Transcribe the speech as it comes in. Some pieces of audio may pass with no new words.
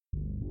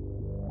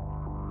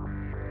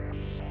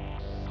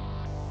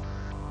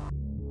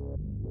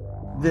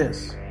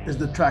This is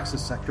the Traxxas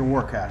Sector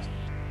Warcast,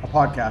 a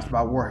podcast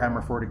about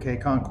Warhammer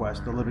 40k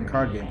Conquest, the living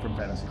card game from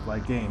Fantasy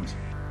Flight Games.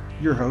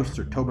 Your hosts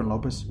are Tobin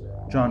Lopez,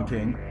 John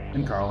King,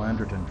 and Carl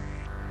Anderton.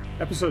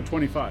 Episode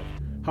 25,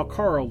 How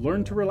Carl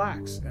Learned to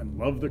Relax and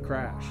Love the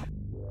Crash.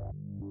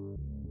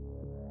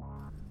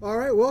 All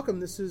right,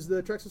 welcome. This is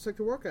the Traxxas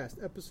Sector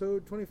Warcast,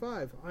 episode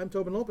 25. I'm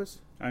Tobin Lopez.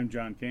 I'm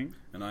John King.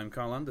 And I'm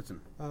Carl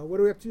Anderton.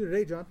 What are we up to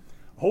today, John?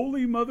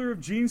 Holy Mother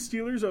of Gene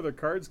Stealers, are the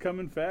cards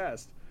coming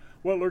fast?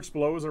 What Lurks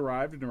Below has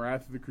arrived, and the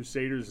Wrath of the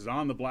Crusaders is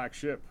on the Black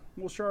Ship.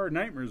 We'll share our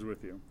nightmares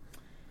with you.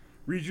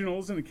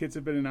 Regionals and the kits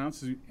have been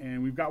announced,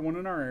 and we've got one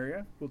in our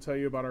area. We'll tell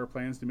you about our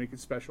plans to make it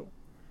special.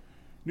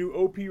 New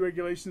OP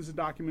regulations and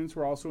documents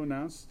were also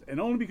announced, and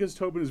only because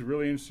Tobin is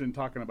really interested in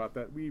talking about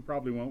that. We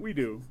probably won't. We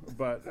do,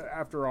 but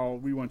after all,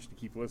 we want you to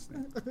keep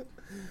listening.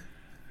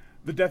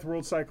 The Death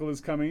World cycle is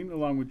coming,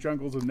 along with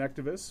Jungles of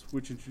Nectivus,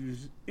 which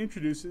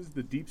introduces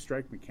the Deep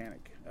Strike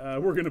mechanic.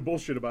 We're going to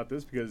bullshit about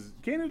this because,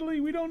 candidly,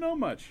 we don't know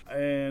much.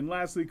 And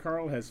lastly,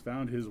 Carl has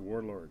found his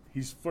warlord.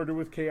 He's flirted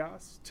with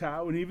Chaos,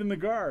 Tau, and even the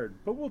Guard,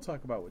 but we'll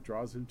talk about what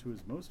draws him to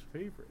his most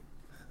favorite.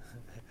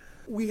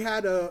 We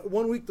had a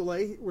 1 week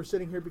delay. We're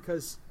sitting here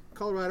because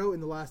Colorado in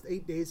the last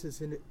 8 days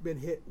has been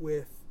hit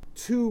with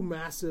 2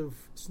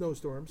 massive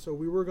snowstorms. So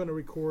we were going to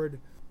record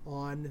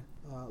on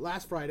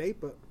last Friday,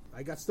 but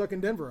I got stuck in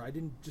Denver. I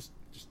didn't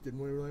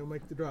really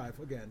make the drive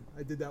again.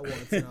 I did that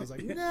once, and I was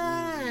like,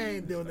 nah, I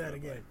ain't doing that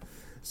again.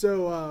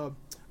 So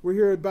we're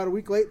here about a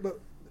week late,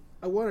 but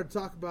I wanted to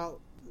talk about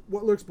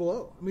what lurks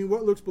below. I mean,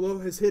 what lurks below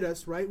has hit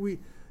us, right?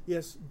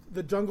 Yes,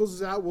 the Jungles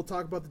is out. We'll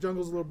talk about the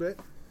Jungles a little bit.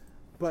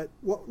 But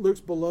what lurks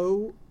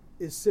below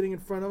is sitting in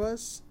front of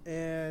us,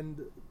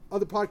 and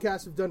other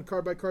podcasts have done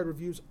card-by-card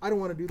reviews. I don't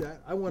want to do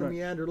that. I want to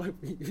meander like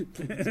we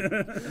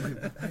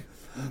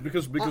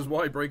because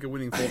why break a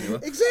winning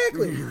formula?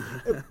 Exactly.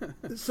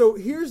 So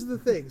here's the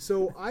thing.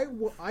 So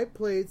I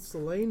played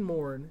Selene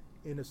Morn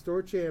in a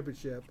store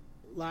championship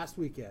last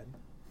weekend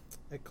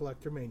at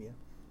Collector Mania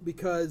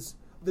because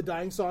the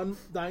Dying Sun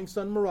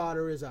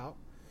Marauder is out,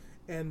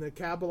 and the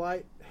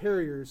Kabalite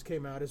Harriers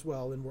came out as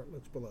well in what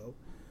looks below.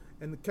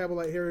 And the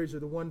Kabalite Harriers are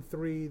the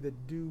 1/3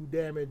 that do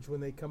damage when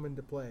they come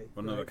into play.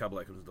 Well, another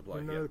Kabalite comes into play.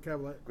 Another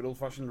Kabalite. Good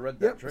old-fashioned red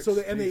deck tricks. So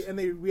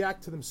they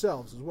react to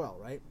themselves as well,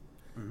 right?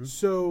 Mm-hmm.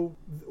 So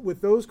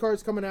with those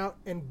cards coming out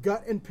and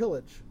Gut and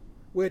Pillage,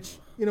 which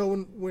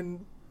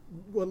when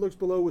what looks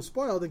below was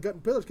spoiled and Gut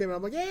and Pillage came out,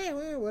 I'm like,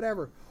 yeah,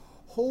 whatever.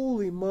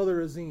 Holy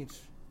Mother of Zinch,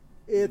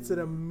 it's an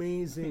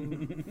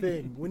amazing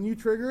thing. When you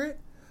trigger it,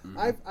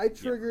 I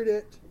triggered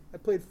it. I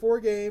played 4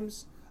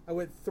 games. I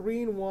went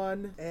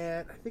 3-1,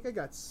 and I think I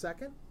got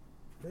second.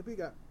 Maybe I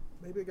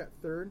got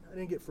third. I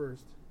didn't get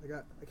first. I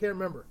can't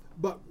remember.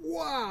 But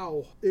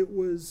wow, it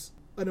was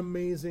an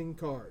amazing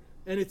card,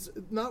 and it's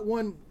not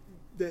one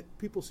that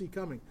people see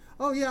coming.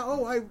 Oh yeah,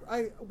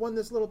 I won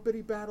this little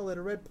bitty battle at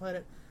a red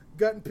planet.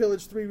 Gut and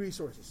Pillage 3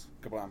 resources.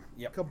 Kablam.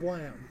 Yep.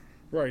 Kablam.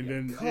 Right.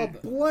 Then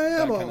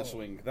Kablamo. That kind of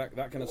swing. That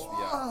kind of swing.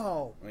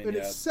 Wow. Yeah. I mean, and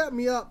it set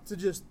me up to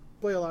just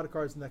play a lot of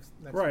cards next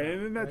right, round,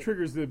 and then that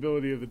triggers the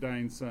ability of the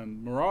Dying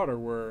Sun Marauder,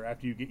 where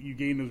after you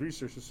gain those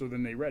resources, so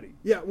then they ready.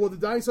 Yeah, well, the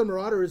Dying Sun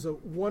Marauder is a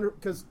wonder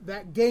because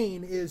that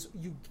gain is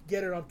you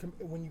get it on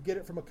when you get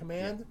it from a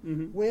command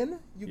win,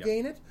 you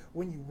gain it.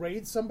 When you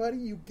raid somebody,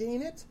 you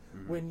gain it.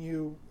 When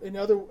you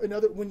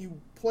when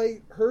you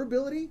play her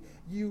ability,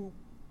 you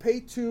pay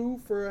 2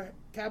 for a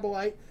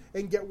Kabalite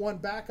and get 1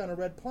 back on a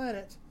red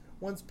planet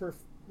once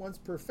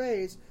per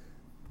phase.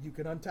 You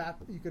can untap.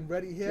 You can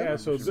ready him. Yeah,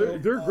 so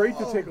they're great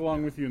to take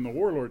along with you in the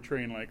Warlord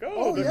train. Like,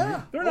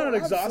 they're not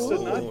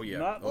exhausted.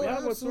 Not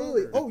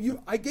absolutely. whatsoever.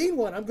 I gain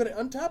 1. I'm going to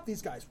untap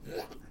these guys,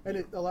 and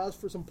it allows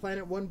for some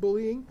Planet 1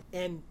 bullying.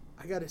 And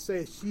I got to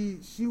say,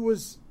 she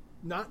was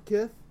not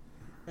Kith,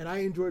 and I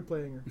enjoyed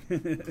playing her.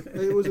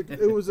 it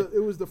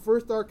was the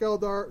first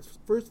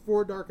first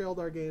 4 Dark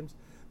Eldar games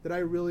that I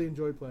really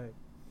enjoyed playing.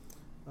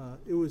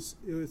 It was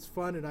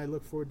fun, and I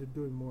look forward to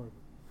doing more of it.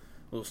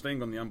 Well,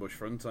 staying on the ambush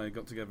front, I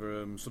got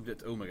together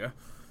Subject Omega.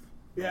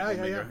 Yeah,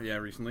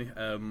 recently.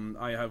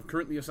 I have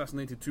currently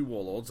assassinated 2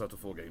 warlords out of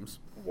 4 games.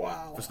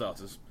 Wow. For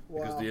starters.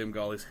 Wow. Because the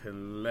Irmgal is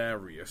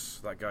hilarious.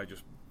 That guy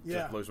just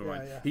blows my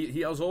mind. Yeah.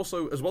 He has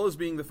also, as well as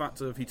being the fact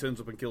of he turns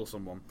up and kills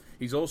someone,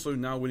 he's also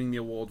now winning the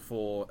award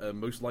for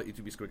most likely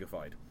to be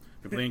squiggified.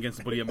 Been playing against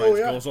a buddy of mine,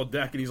 scores on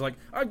deck, and he's like,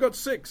 I've got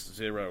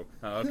 6-0.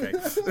 Okay.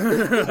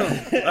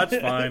 That's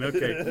fine,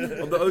 okay.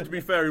 Although, to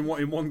be fair, in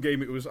one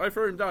game it was, I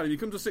throw him down, and he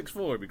becomes a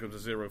 6-4, it becomes a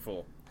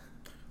 0-4.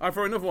 I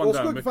throw another one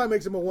down. Squigify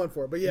makes him a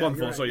 1-4, but yeah.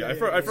 1-4, right.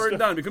 so I throw him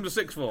down, it becomes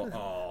a 6-4.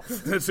 Oh,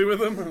 2 of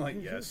them? I'm like,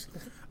 yes.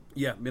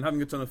 Yeah, been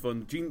having a ton of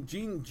fun.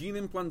 Gene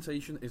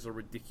Implantation is a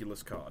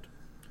ridiculous card.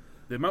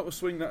 The amount of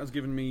swing that has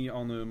given me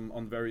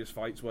on various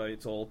fights where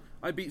it's all,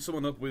 I beat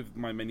someone up with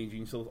my many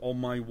gene cells on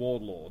my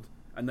warlord,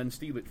 and then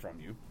steal it from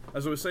you.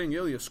 As I was saying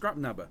earlier, Scrap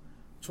Nabber.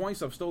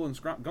 Twice I've stolen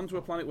Scrap, gone to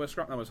a planet where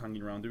Scrap Nabber's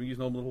hanging around doing his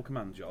normal little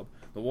command job.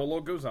 The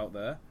warlord goes out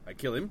there, I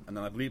kill him, and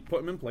then I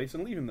put him in place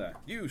and leave him there.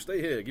 You, stay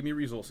here, give me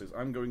resources.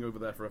 I'm going over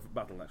there for a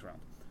battle next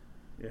round.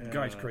 Yeah.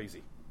 Guy's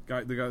crazy.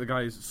 The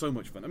guy is so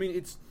much fun. I mean,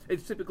 it's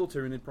typical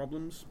Tyranid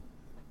problems.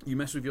 You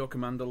mess with your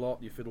command a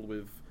lot. You fiddle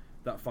with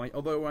that fight.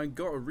 Although I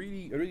got a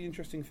really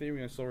interesting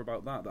theory I saw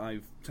about that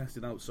I've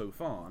tested out so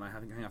far, and I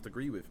think I have to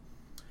agree with.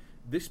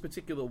 This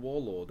particular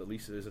warlord, at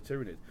least as a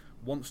Tyranid,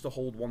 wants to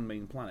hold one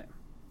main planet.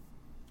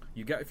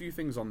 You get a few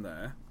things on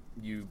there.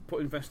 You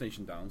put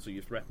infestation down, so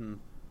you threaten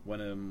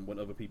when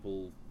other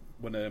people,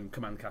 when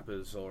command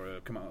cappers or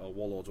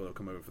warlords will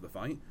come over for the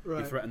fight. Right.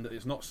 You threaten that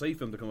it's not safe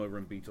for them to come over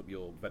and beat up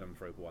your venom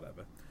thrope or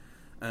whatever,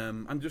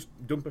 and just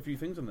dump a few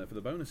things on there for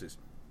the bonuses.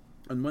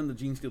 And when the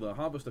Genestealer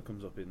Harvester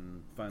comes up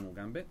in Final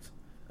Gambit,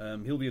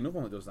 he'll be another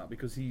one that does that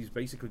because he's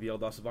basically the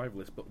Eldar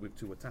Survivalist but with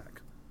 2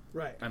 attack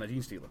Right. and a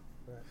Genestealer.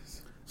 Right.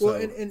 So, Well,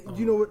 and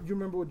do you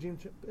remember what Gene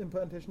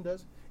Implantation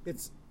does?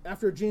 It's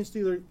after a Gene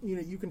Stealer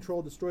unit you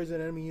control destroys an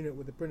enemy unit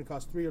with a printed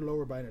cost 3 or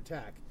lower by an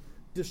attack.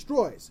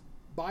 Destroys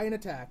by an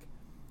attack,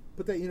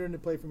 put that unit into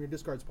play from your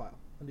discards pile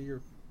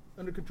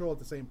under control at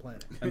the same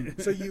planet.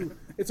 So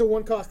it's a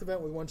 1-cost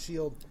event with 1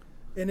 shield,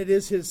 and it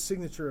is his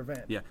signature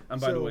event. Yeah, and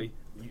by the way,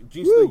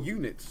 Genestealer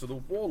units, so the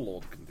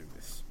Warlord can do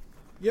this.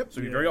 Yep.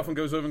 So he very often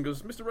goes over and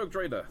goes, Mr. Rogue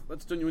Trader,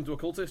 let's turn you into a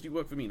cultist. You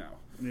work for me now.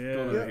 Yeah.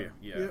 Go over Yeah. here.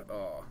 Yeah. Yeah.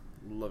 Oh,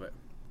 love it.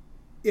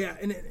 Yeah,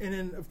 and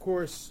then of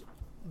course,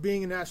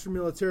 being an Astra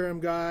Militarum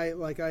guy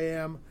like I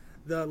am,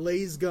 the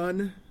Lays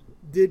gun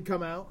did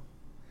come out,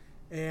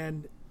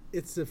 and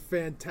it's a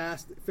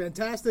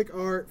fantastic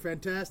art,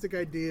 fantastic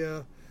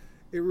idea.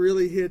 It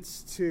really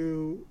hits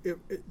to it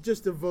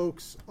just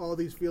evokes all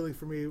these feelings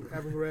for me,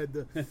 having read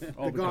the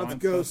Gaunt's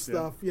Ghost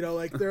stuff. Yeah.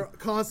 Like they're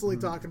constantly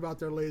talking about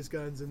their Lays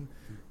guns and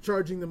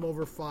charging them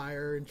over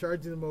fire and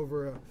charging them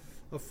over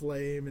a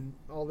flame and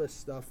all this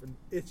stuff, and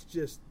it's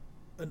just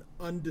an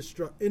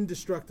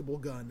indestructible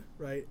gun,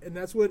 right? And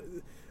that's what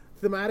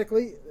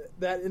thematically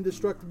that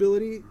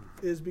indestructibility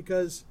is,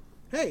 because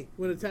hey,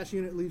 when an attached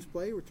unit leaves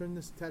play, return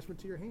this attachment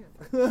to your hand,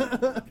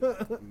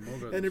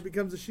 and it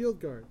becomes a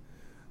shield card.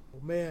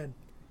 Oh, man,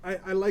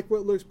 I like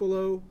what lurks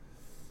below.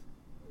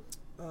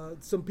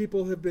 Some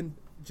people have been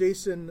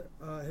Jason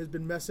has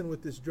been messing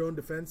with this drone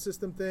defense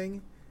system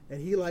thing,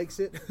 and he likes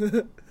it.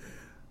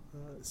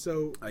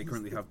 So I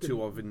currently have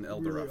 2 of in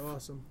Eldorath. Really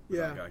awesome. with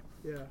Yeah, that guy.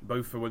 yeah.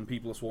 Both for when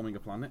people are swarming a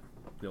planet,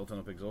 they'll turn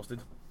up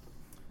exhausted.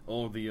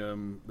 Or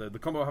the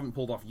combo I haven't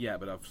pulled off yet,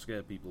 but I've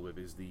scared people with,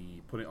 is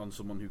the put it on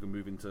someone who can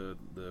move into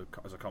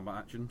as a combat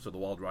action, so the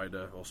Wild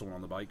Rider or someone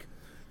on the bike.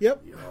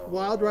 Yep. Yo.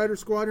 Wild Rider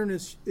Squadron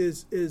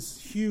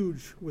is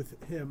huge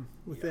with him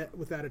with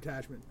that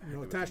attachment.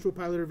 Attached to a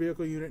pilot or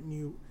vehicle unit, and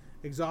you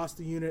exhaust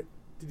the unit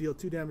to deal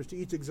 2 damage to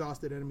each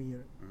exhausted enemy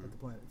unit at the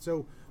planet.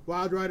 So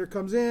Wild Rider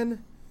comes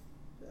in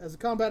as a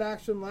combat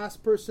action,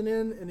 last person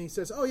in, and he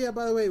says, "Oh yeah,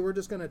 by the way, we're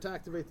just going to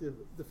activate the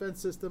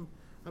defense system.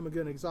 I'm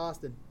going to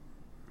exhaust it."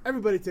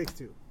 Everybody takes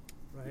 2,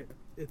 right?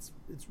 It's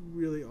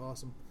really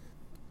awesome.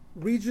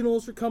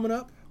 Regionals are coming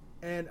up,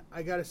 and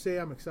I got to say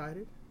I'm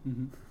excited.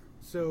 Mm-hmm.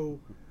 So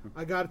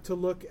I got to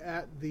look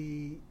at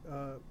the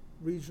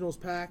regionals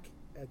pack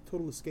at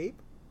Total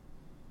Escape,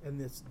 and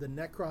the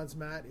Necrons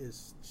mat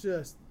is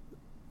just,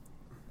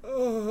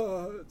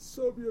 it's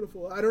so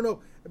beautiful. I don't know,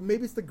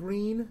 maybe it's the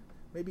green.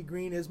 Maybe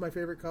green is my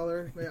favorite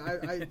color.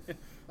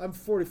 I'm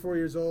 44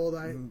 years old.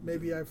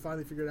 Maybe I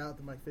finally figured out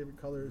that my favorite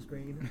color is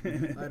green.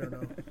 I don't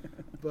know,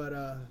 but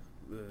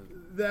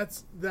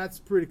that's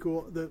pretty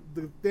cool. The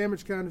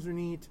damage counters are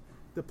neat.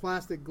 The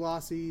plastic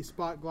glossy,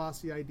 spot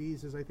glossy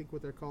IDs is I think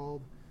what they're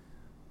called.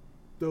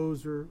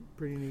 Those are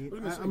pretty neat.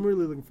 I'm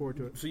really looking forward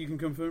to it. So you can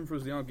confirm for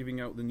us they are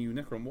giving out the new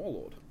Necron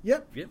Warlord.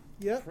 Yep.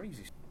 Yep.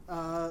 Crazy.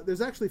 There's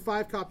actually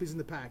 5 copies in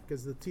the pack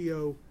because the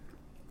TO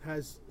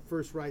has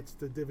first rights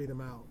to divvy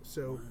them out.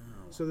 So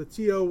the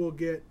TO will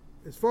get,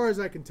 as far as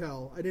I can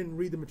tell, I didn't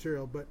read the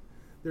material, but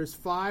there's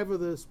 5 of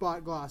the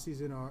spot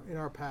glossies in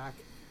our pack.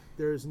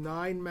 There's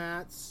 9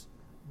 mats.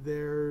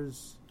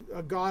 There's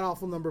a god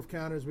awful number of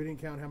counters. We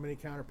didn't count how many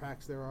counter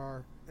packs there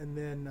are, and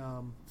then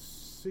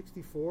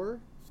 64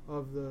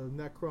 of the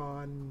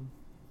Necron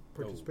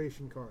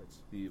participation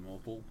cards. The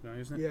Immortal guy,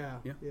 isn't it?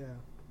 Yeah.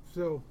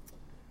 So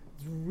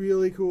it's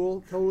really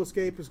cool. Total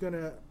Escape is going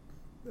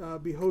to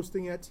be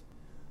hosting it.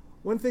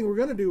 One thing we're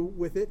going to do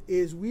with it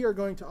is we are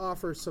going to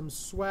offer some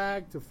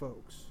swag to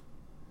folks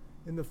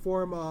in the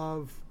form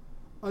of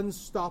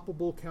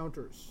unstoppable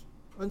counters,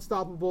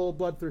 unstoppable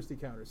bloodthirsty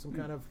counters, some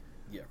kind of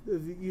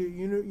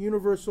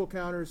universal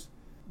counters.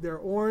 They're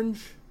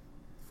orange,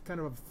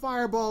 kind of a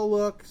fireball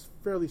look,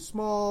 fairly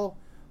small,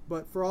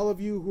 but for all of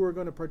you who are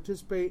going to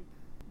participate,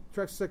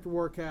 Trek Sector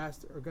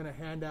Warcast are going to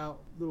hand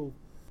out little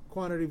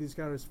quantity of these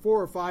counters,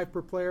 4 or 5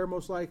 per player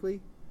most likely,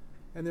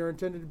 and they're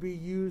intended to be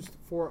used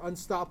for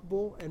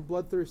unstoppable and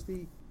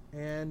bloodthirsty,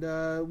 and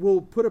we'll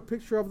put a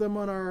picture of them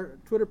on our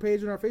Twitter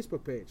page and our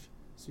Facebook page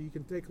so you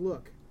can take a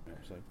look.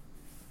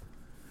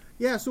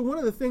 Yeah, so one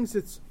of the things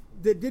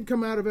that did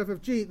come out of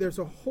FFG, there's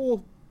a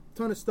whole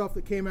ton of stuff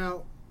that came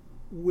out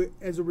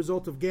as a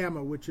result of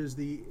Gamma, which is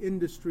the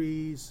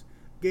industry's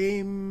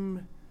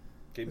game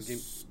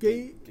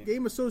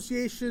Game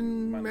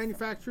Association,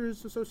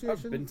 Manufacturers Association.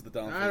 I've been to the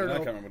damn thing. I don't know. I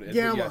can't remember what it is.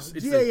 GAMA. Yes,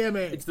 GAMA.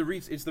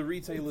 It's the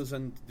retailers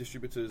and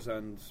distributors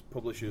and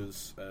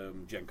publishers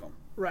Gen Con.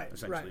 Right.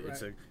 Essentially,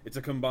 Right. it's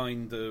a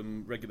combined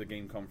regular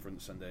game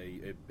conference and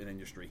an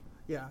industry.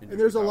 Yeah, industry and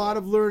there's a power. lot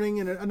of learning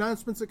and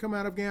announcements that come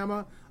out of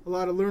GAMA. A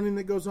lot of learning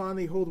that goes on.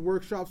 They hold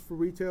workshops for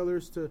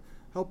retailers to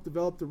help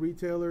develop the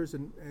retailers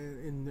and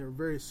in their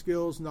various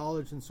skills,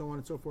 knowledge, and so on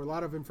and so forth. A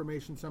lot of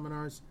information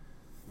seminars.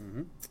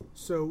 Mm-hmm.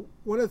 So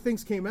one of the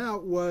things came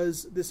out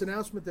was this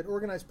announcement that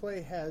Organized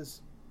Play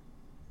has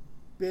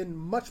been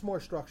much more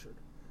structured.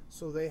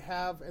 So they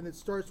have, and it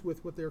starts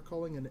with what they're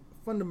calling a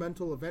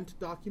fundamental event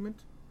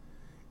document,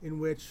 in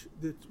which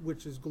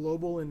is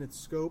global in its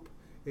scope.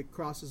 It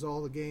crosses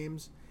all the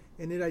games,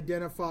 and it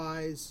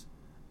identifies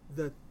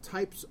the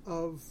types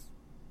of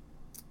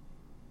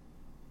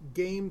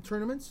game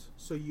tournaments.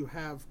 So you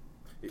have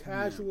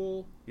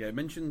casual. Yeah, it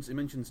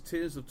mentions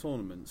tiers of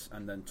tournaments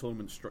and then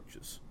tournament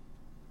structures.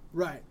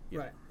 Right.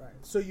 Yeah. Right.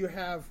 So you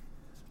have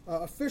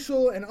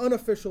official and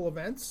unofficial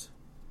events,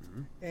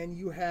 and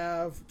you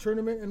have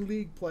tournament and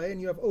league play,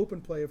 and you have open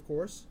play, of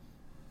course.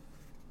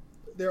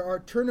 There are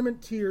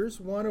tournament tiers.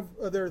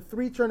 There are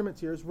 3 tournament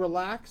tiers: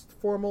 relaxed,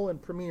 formal, and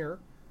premier.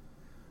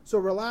 So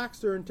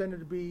relaxed are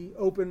intended to be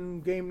open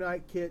game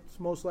night kits,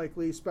 most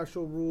likely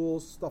special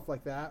rules, stuff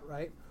like that,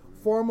 right?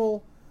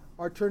 Formal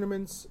are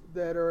tournaments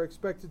that are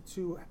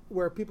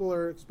where people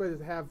are expected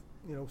to have,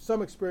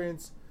 some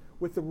experience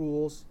with the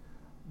rules,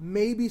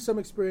 maybe some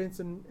experience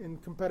in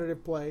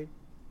competitive play.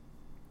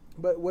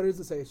 But what does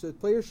it say? So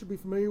players should be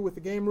familiar with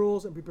the game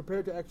rules and be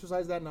prepared to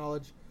exercise that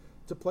knowledge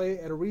to play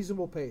at a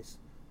reasonable pace.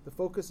 The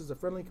focus is a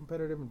friendly,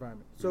 competitive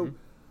environment. So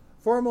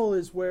formal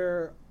is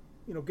where,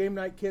 game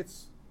night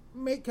kits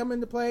may come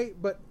into play,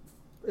 but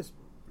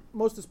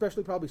most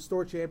especially probably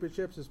store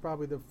championships is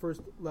probably the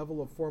first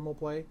level of formal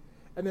play.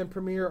 And then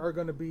premier are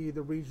going to be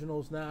the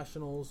regionals,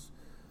 nationals,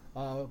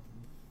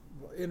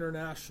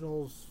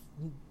 internationals,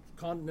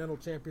 continental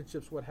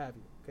championships, what have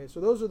you. Okay,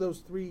 so those are those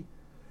 3.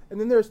 And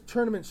then there's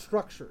tournament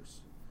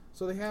structures.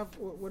 So they have,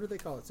 what do they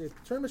call it? Say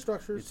tournament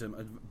structures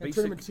and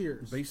tournament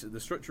tiers. The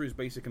structure is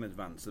basic and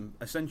advanced, and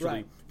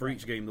essentially for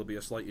each game there'll be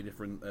a slightly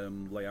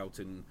different layout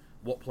in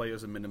what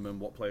players are minimum,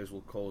 what players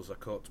will cause a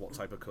cut, what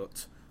type of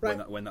cut,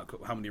 when that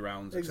cut, how many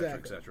rounds, etc.,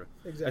 etc.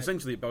 Exactly.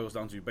 Essentially, it boils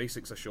down to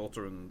basics are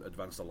shorter and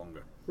advanced are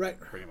longer. Right.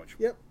 Pretty much.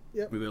 Yep.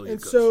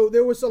 And so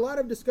there was a lot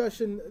of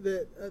discussion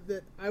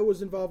that I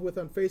was involved with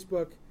on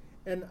Facebook,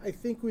 and I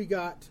think we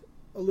got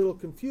a little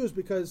confused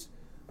because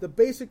the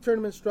basic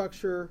tournament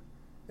structure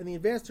and the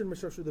advanced tournament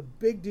structure, the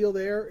big deal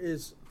there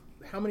is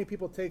how many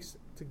people it takes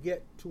to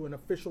get to an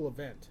official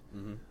event.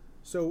 Mm-hmm.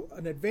 So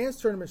an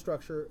advanced tournament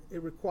structure,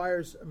 it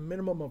requires a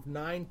minimum of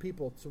 9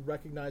 people to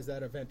recognize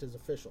that event as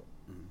official.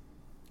 Mm-hmm.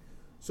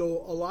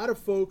 So a lot of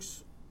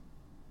folks,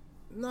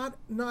 not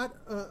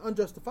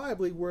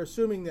unjustifiably, were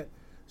assuming that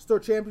store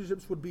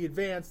championships would be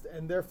advanced,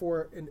 and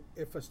therefore,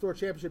 if a store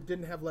championship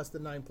didn't have less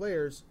than 9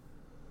 players,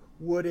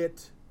 would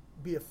it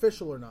be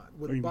official or not?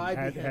 Would a bye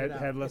be handed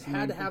out? Less it than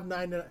had 9 to have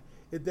 9.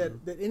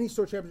 That any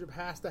store championship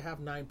has to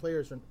have 9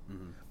 players.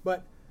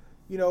 But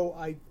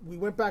we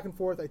went back and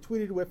forth. I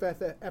tweeted with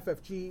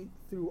FFG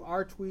through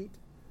our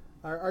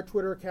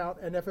Twitter account,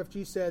 and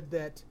FFG said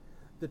that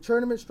the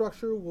tournament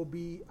structure will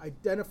be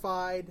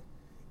identified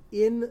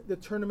in the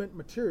tournament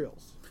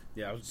materials.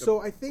 Yeah.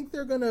 I think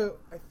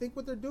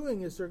what they're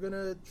doing is they're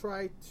gonna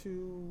try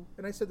to,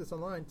 and I said this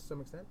online to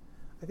some extent,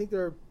 I think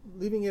they're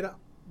leaving it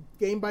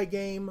game by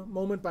game,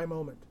 moment by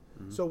moment.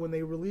 So when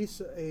they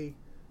release a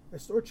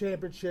store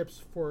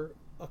championships for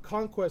a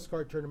conquest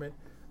card tournament,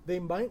 they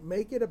might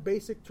make it a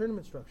basic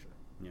tournament structure.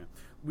 Yeah,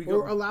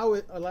 or allow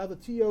the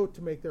TO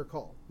to make their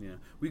call. Yeah,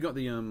 we got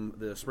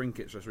the spring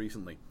kits just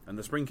recently, and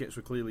the spring kits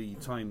were clearly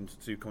timed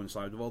to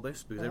coincide with all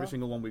this because every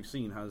single one we've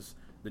seen has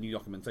the new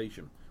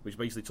documentation, which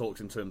basically talks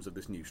in terms of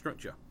this new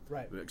structure.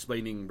 Right.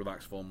 Explaining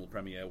relaxed, formal,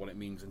 premier, what it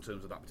means in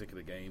terms of that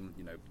particular game,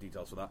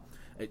 details for that.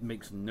 It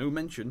makes no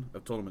mention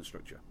of tournament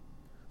structure.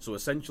 So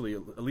essentially,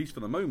 at least for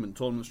the moment,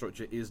 tournament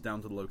structure is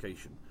down to the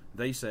location.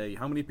 They say,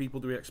 how many people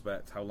do we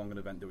expect? How long an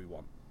event do we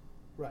want?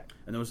 Right.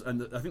 And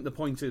I think the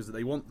point is that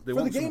they want the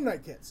game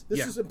night kits.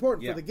 This is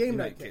important for the game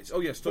night kits. Oh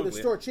yes, totally. For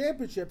the store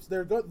championships,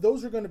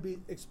 those are going to be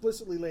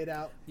explicitly laid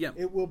out. Yeah.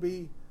 It will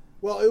be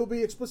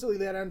explicitly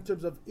laid out in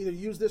terms of either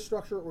use this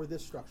structure or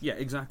this structure. Yeah,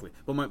 exactly.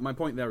 But my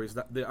point there is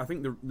that I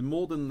think the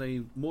more than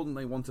they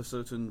want a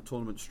certain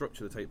tournament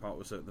structure to take part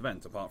of a certain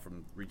event, apart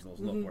from regionals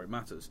and not where it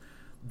matters,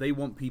 they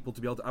want people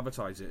to be able to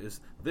advertise it as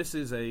this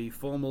is a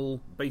formal,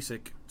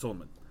 basic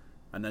tournament.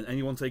 And then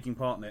anyone taking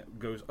part in it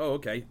goes, oh,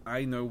 okay,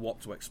 I know what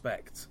to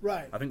expect.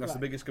 Right. I think that's the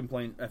biggest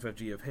complaint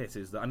FFG have hit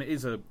is that, and it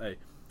is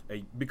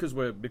because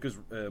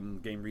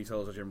game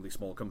retailers are generally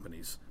small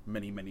companies,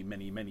 many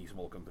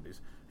small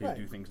companies who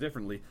do things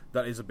differently.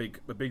 That is a big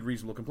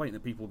reasonable complaint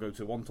that people go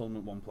to one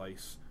tournament one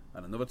place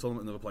and another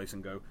tournament another place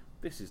and go,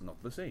 this is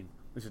not the same.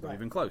 This is not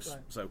even close. Right.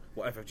 So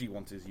what FFG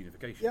wants is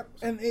unification. Yep.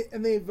 So.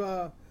 And they've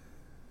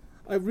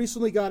I've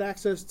recently got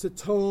access to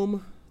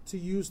Tome to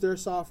use their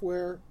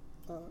software.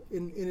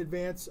 in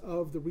advance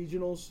of the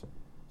regionals,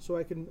 so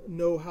I can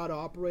know how to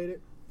operate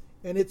it.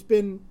 And it's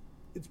been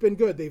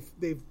good.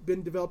 They've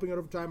been developing it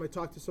over time. I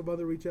talked to some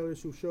other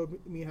retailers who showed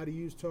me how to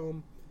use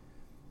Tome,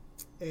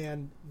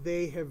 and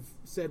they have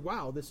said,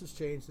 "Wow, this has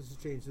changed. This has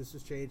changed. This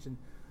has changed." And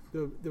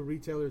the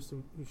retailers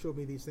who showed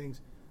me these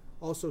things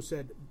also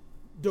said,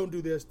 "Don't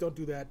do this. Don't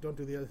do that. Don't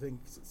do the other thing.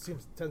 It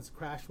tends to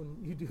crash when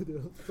you do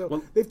this."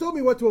 So they've told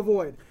me what to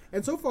avoid.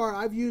 And so far,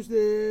 I've used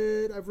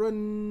it. I've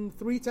run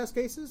 3 test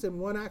cases and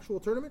 1 actual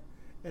tournament,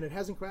 and it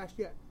hasn't crashed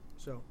yet.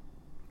 So.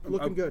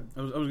 Looking good.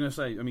 I was going to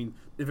say, I mean,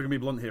 if I can be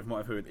blunt here from what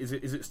I've heard, is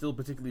it still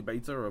particularly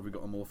beta, or have we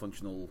got a more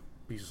functional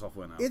piece of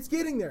software now? It's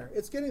getting there.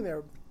 It's getting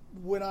there.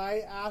 When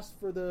I asked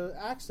for the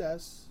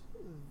access,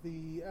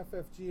 the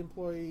FFG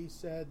employee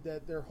said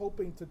that they're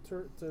hoping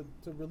to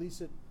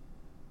release it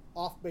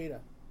off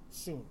beta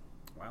soon.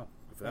 Wow,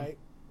 good for them. Right.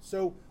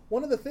 So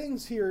one of the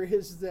things here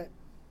is that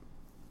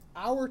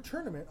our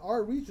tournament,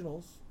 our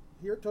regionals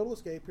here at Total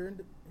Escape here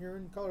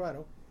in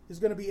Colorado, is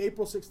going to be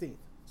April 16th.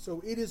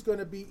 So it is going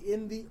to be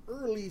in the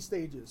early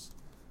stages.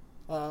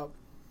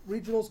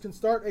 Regionals can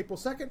start April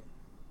 2nd.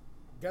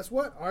 Guess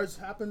what? Ours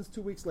happens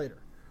 2 weeks later,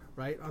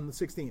 right, on the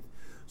 16th.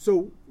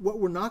 So what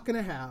we're not going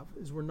to have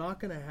is we're not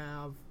going to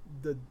have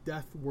the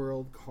Death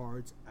World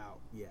cards out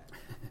yet.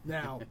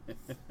 Now,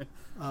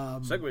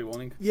 segue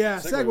warning. Yeah,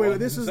 segue.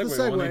 This is the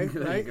segue, warning.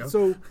 right?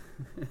 So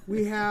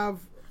we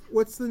have,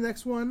 what's the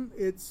next one?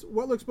 It's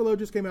What Lurks Below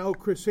just came out. Oh,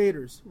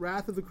 Crusaders.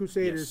 Wrath of the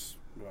Crusaders. Yes.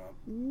 Well,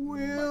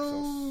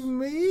 Will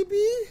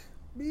maybe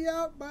be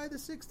out by the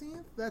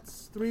 16th.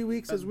 That's 3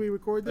 weeks as we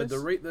record this. At the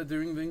rate they're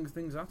doing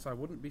things at, I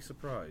wouldn't be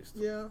surprised.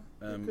 Yeah,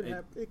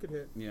 it could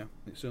hit. Yeah,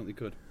 it certainly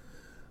could.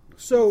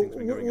 So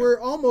we're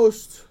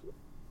almost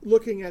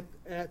looking at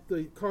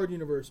the card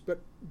universe, but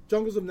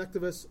Jungles of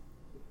Noctivus.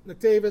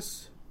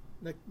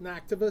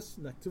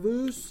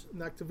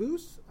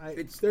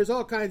 There's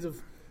all kinds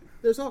of.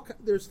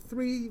 There's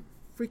 3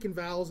 freaking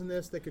vowels in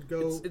this that could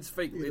go. It's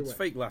fake. It's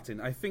fake Latin.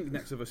 I think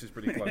Nextivus is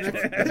pretty close.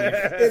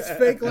 It's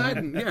fake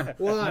Latin. Yeah.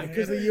 Why?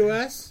 Because the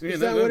U.S.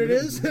 Is that what it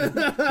is?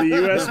 The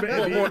U.S.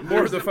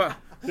 more of the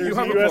fact. There's you the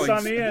have U.S. a point,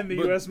 on the end. The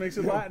U.S. makes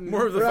it Latin.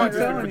 More of the Right, fact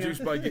it's been right.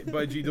 produced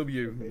by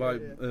GW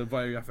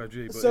via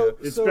FFG. But So-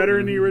 It's better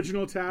in the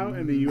original Tau,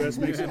 and the U.S.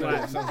 makes it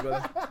Latin. sounds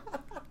better.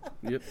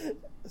 Yep.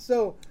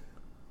 So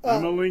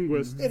I'm a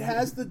linguist. it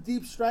has the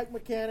deep strike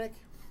mechanic.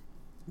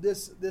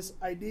 This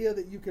idea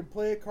that you can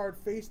play a card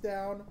face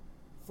down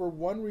for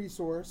 1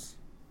 resource,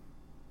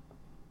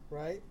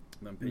 right?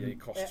 And then pay a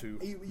cost to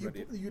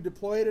ready it. You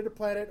deploy it at a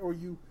planet, or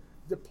you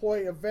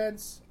deploy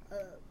events.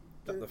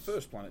 That's the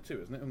first planet too,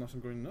 isn't it? Unless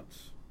I'm going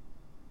nuts.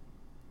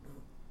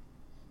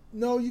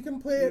 No, you can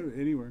play it.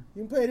 Anywhere.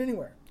 You can play it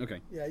anywhere. Okay.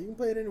 Yeah, you can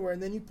play it anywhere,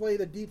 and then you play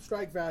the deep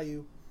strike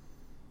value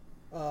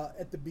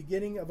at the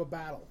beginning of a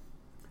battle.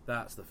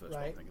 That's the first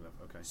one I'm Right. thinking of.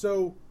 Okay.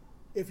 So,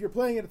 if you're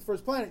playing it at the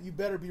first planet, you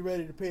better be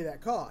ready to pay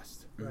that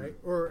cost, right?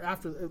 Or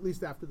at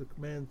least after the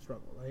command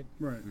struggle, right?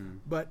 Right.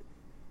 But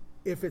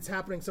if it's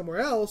happening somewhere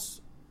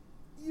else,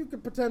 you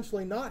could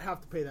potentially not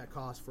have to pay that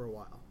cost for a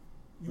while.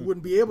 You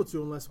wouldn't be able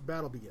to unless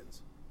battle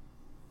begins.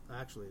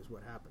 Actually, is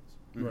what happens.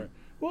 Right.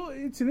 Well,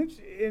 it's an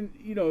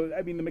and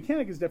I mean, the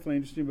mechanic is definitely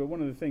interesting, but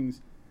one of the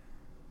things,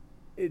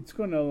 it's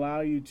going to allow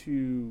you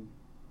to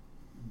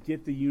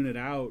get the unit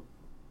out,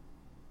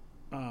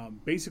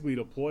 basically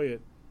deploy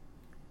it,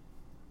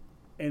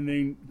 and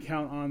then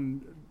count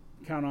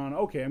on.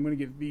 Okay, I'm going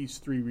to get these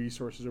 3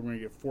 resources. I'm going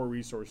to get 4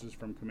 resources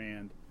from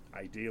command,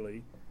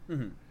 ideally.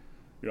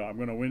 Mm-hmm. I'm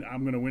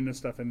going to win this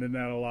stuff, and then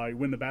that'll allow you.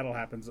 When the battle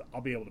happens, I'll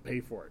be able to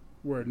pay for it.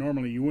 Where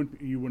normally you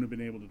wouldn't have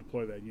been able to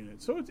deploy that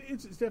unit. So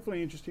it's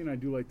definitely interesting. I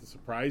do like the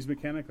surprise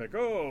mechanic. Like,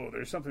 oh,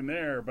 there's something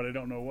there, but I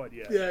don't know what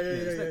yet. Yeah.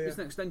 It's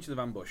an extension of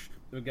Ambush.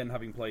 Again,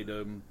 having played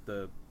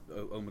the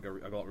Omega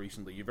I got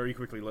recently, you very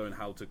quickly learn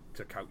how to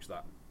couch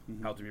that,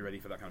 how to be ready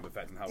for that kind of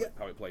effect, and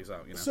how it plays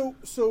out.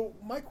 So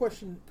my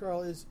question,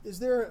 Carl, is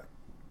there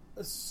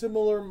a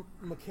similar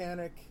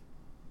mechanic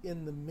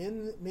in the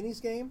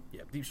minis game?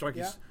 Yeah,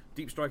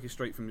 Deep Strike is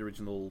straight from the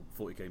original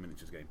 40k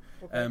miniatures game.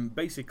 Okay.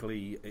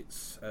 Basically,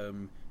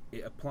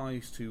 it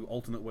applies to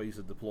alternate ways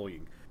of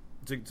deploying.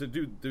 To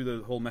do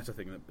the whole meta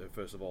thing,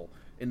 first of all,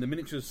 in the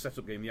miniatures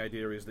setup game, the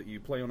idea is that you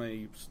play on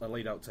a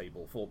laid out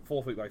table,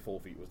 4 feet by 4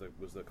 feet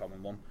was the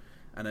common one,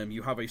 and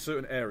you have a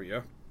certain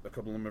area, a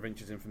couple of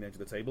inches in from the edge of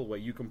the table, where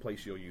you can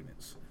place your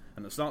units.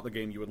 And at the start of the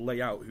game, you would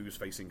lay out who's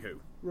facing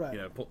who. Right.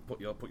 Put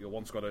your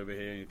 1 squad over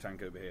here, your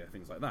tank over here,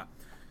 things like that.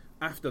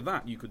 After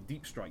that, you could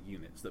deep strike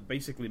units that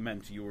basically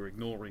meant you were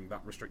ignoring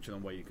that restriction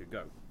on where you could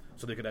go.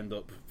 So they could end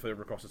up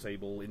further across the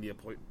table in the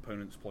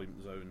opponent's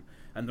deployment zone.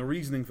 And the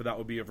reasoning for that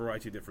would be a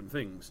variety of different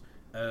things.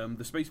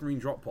 The Space Marine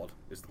drop pod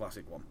is the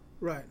classic one.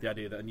 Right. The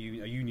idea that a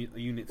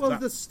unit... Well,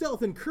 the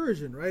stealth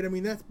incursion, right? I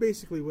mean, that's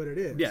basically what it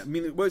is. Yeah, I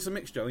mean, it's a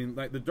mixture. I mean,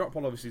 like the drop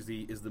pod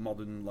obviously is the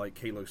modern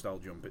Halo style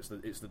jump. It's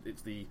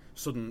the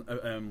sudden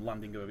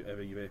landing of a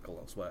vehicle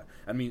elsewhere.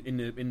 I mean, in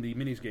the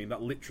minis game,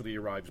 that literally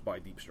arrives by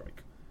deep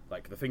strike.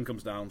 Like the thing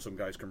comes down, some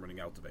guys come running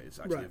out of it. It's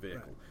actually a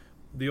vehicle.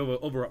 the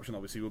other option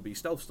obviously would be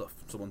stealth stuff.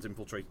 Someone's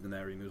infiltrating an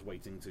area and is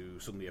waiting to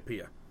suddenly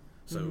appear.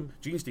 So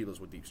Gene Stealers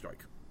would deep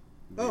strike.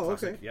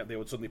 Okay. Yeah, they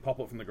would suddenly pop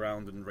up from the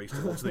ground and race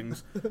towards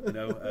things.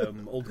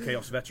 Old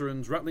Chaos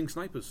veterans, Rattling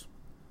Snipers.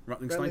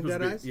 Rattling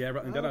Deadeyes?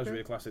 Rattling Deadeyes would be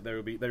a classic. They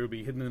would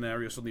be hidden in an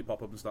area, suddenly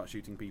pop up and start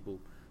shooting people,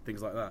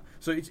 things like that.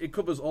 So it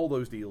covers all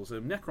those deals.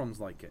 Necrons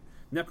like it.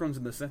 Necrons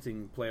in the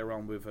setting play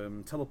around with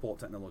teleport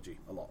technology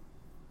a lot.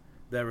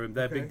 They're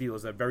big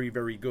dealers. They're very,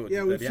 very good.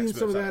 Yeah, we've the seen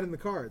some of experts that in the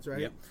cards, right?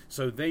 Yeah.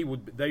 So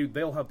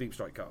they'll have deep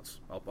strike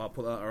cards. I'll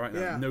put that right now.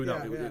 Yeah, No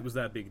doubt, yeah. it was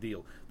their big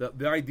deal.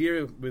 The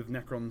idea with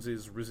Necrons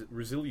is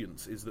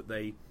resilience. Is that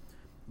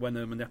when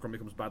a Necron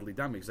becomes badly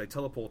damaged, they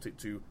teleport it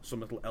to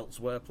some little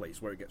elsewhere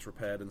place where it gets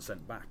repaired and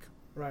sent back.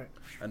 Right.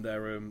 And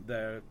they're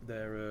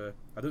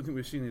I don't think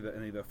we've seen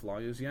any of their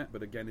flyers yet,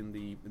 but again in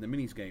the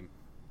minis game,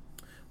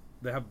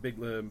 they have big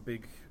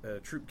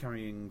troop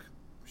carrying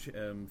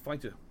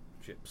fighter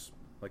ships.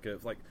 Like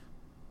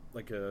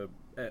a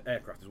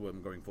aircraft is what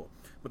I'm going for,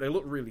 but they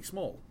look really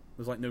small.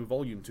 There's like no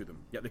volume to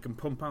them, yet they can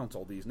pump out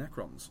all these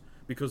Necrons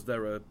because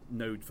they're a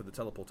node for the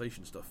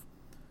teleportation stuff.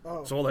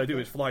 Oh, So all they do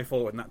is fly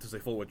forward and act as a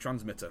forward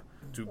transmitter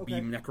to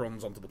beam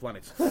Necrons onto the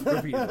planet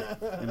repeatedly.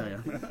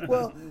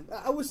 Well,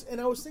 I was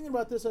thinking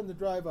about this on the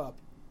drive up.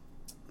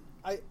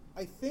 I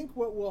think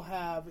what we'll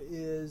have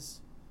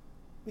is,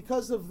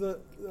 because of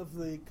the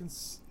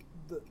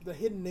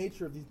hidden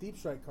nature of these deep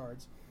strike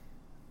cards,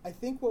 I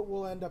think what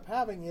we'll end up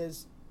having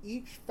is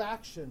each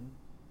faction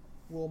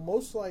will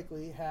most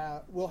likely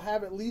have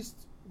at least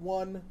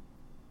one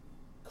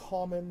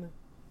common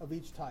of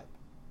each type.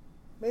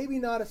 Maybe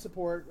not a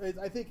support.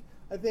 I think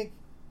at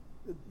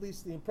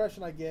least the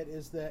impression I get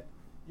is that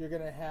you're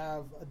going to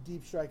have a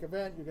deep strike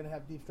event, you're going to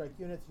have deep strike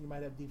units, and you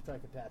might have deep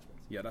strike attachments.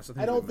 Yeah, that's the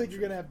thing. I don't think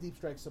you're going to have deep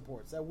strike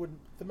supports. That wouldn't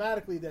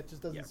thematically. That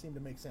just doesn't seem to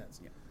make sense.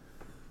 Yeah.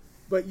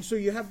 But so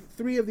you have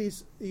three of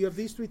these. You have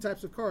these three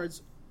types of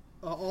cards,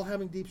 all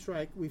having deep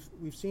strike.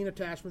 We've seen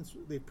attachments.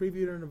 They've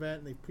previewed an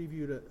event and they've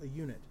previewed a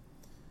unit.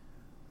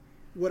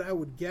 What I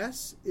would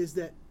guess is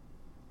that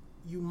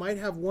you might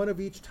have one of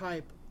each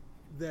type.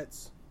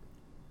 That's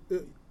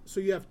so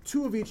you have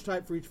two of each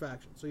type for each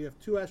faction. So you have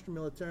two Astra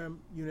Militarum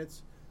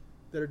units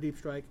that are deep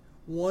strike.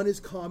 One is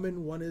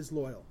common, one is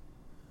loyal.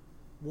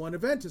 One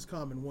event is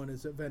common, one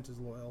event is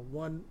loyal.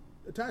 One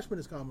attachment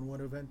is common, one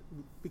event.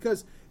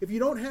 Because if you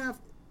don't have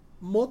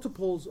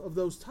multiples of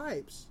those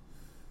types,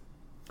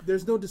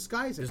 there's no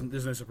disguising.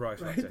 There's no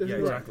surprise factor. Right? Yeah,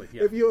 exactly.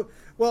 Yeah.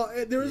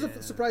 There is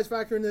a surprise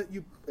factor in that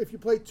if you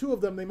play two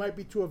of them, they might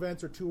be two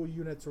events or two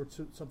units or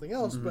something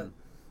else.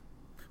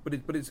 But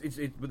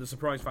the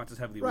surprise factor is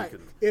heavily right,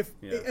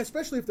 weakened.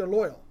 especially if they're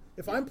loyal.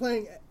 If I'm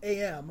playing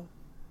AM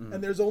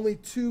and there's only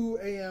two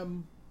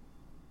AM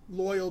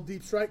loyal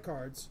deep strike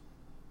cards,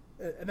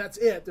 and that's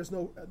it. There's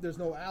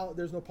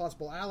no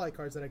possible ally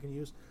cards that I can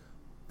use.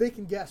 They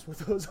can guess what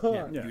those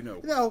are. Yeah.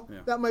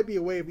 That might be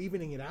a way of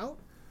evening it out,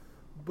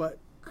 but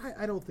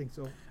I don't think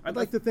so. I'd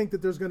like to think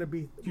that there's going to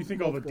be. Do you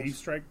think all the deep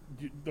strike?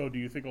 Do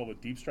you think all the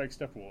deep strike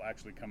stuff will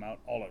actually come out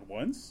all at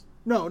once?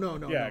 No.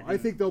 Yeah, I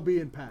think they'll be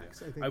in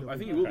packs. I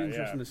think it will be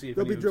interesting to see if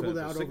they'll any be of them dribbled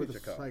turn up out as over the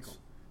signature cards. cycle.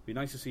 Be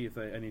nice to see if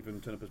any of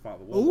them turn up as part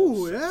of the Oh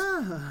warlords.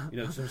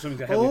 yeah! Something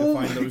to help you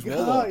define those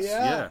warlords.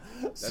 Yeah.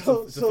 It's a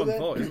fun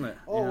thought, isn't it?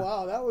 Oh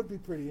wow, that would be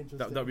pretty interesting.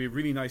 That would be a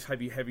really nice,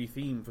 heavy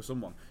theme for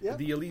someone. Yep.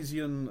 The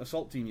Elysian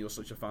assault team you're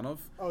such a fan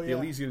of. Oh, The yeah.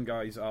 Elysian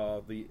guys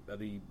are the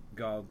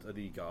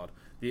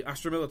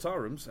Astra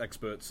Militarum's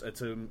experts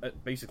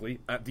at basically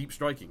at deep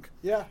striking.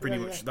 Yeah, pretty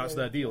yeah, much. yeah, That's yeah,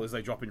 their yeah. deal. Is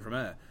they drop in from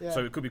air. Yeah.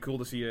 So it could be cool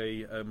to see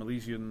a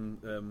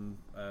Elysian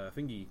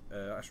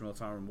Astra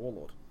Militarum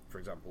warlord, for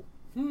example.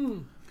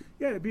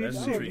 Yeah, it'd be That's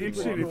interesting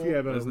intriguing. if you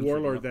have a That's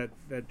warlord intriguing.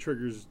 that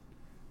triggers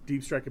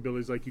deep strike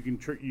abilities. Like you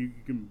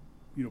can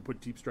put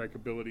deep strike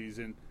abilities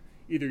in.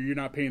 Either you're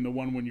not paying the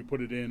one when you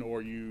put it in,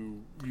 or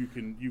you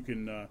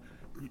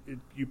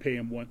pay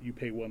him one. You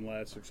pay one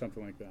less, or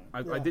something like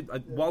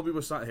that. While we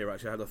were sat here,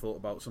 actually, I had a thought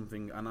about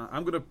something, and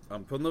I'm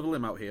put another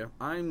limb out here.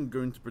 I'm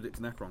going to predict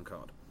a Necron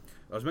card.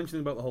 I was mentioning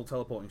about the whole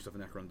teleporting stuff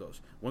Necron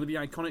does. One of the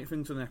iconic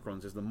things to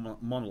Necrons is the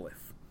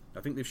monolith. I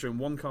think they've shown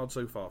one card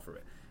so far for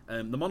it.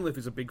 The monolith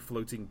is a big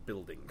floating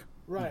building.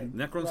 Right.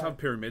 Necrons right. have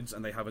pyramids,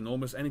 and they have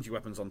enormous energy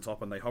weapons on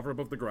top, and they hover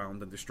above the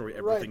ground and destroy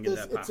everything in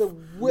their path. It's a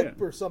whip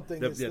or something.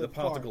 The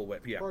particle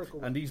whip, yeah. Particle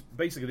And whip. these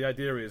basically the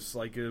idea is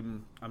like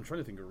I'm trying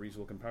to think of a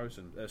reasonable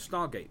comparison.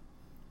 Stargate,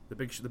 the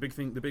big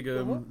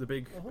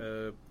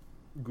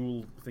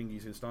ghoul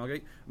thingies in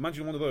Stargate.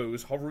 Imagine one of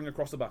those hovering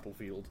across the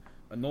battlefield,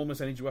 enormous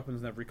energy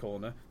weapons in every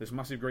corner, this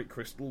massive great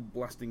crystal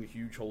blasting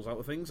huge holes out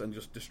of things and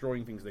just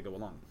destroying things as they go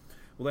along.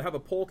 Well, they have a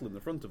portal in the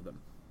front of them.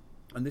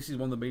 And this is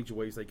one of the major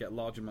ways they get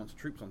large amounts of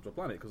troops onto a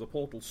planet, because a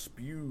portal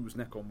spews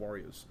Necron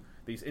warriors.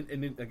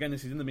 Again,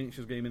 this is in the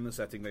miniatures game in the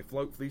setting.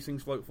 These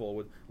things float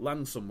forward,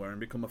 land somewhere, and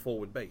become a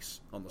forward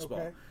base on the spot.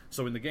 Okay.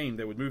 So in the game,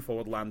 they would move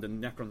forward, land,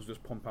 and Necrons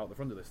just pump out the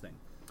front of this thing.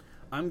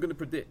 I'm going to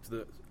predict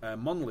that a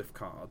monolith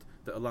card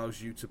that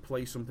allows you to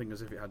play something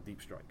as if it had deep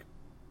strike.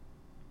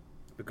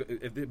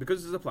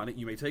 Because this is a planet,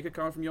 you may take a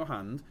card from your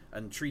hand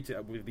and treat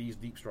it with these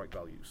deep strike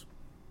values.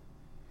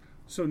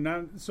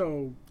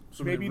 So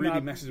maybe it really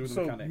not messes with the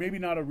so mechanic. maybe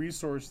not a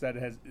resource that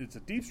it's a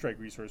deep strike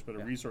resource, but a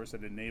resource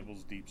that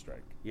enables deep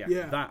strike. Yeah,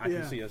 Yeah, that I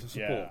yeah. can see as a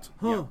Yeah.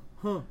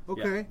 support.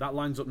 Okay. Yeah, that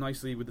lines up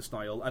nicely with the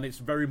style, and it's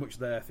very much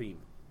their theme.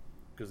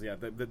 Because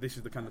this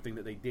is the kind of thing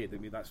that they did. I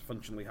mean, that's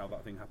functionally how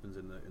that thing happens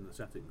in the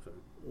setting. So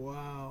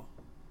Wow.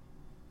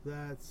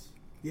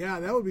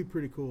 That would be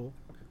pretty cool.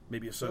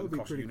 maybe a certain would be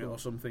cost pretty unit cool. or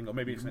something, or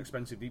maybe it's an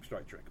expensive deep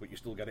strike trick, but you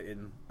still get it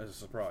in as a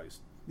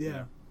surprise.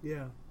 Yeah.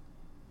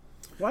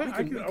 Well, We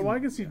I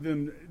can- can see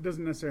them. It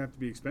doesn't necessarily have to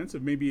be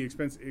expensive. Maybe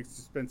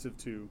expensive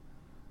to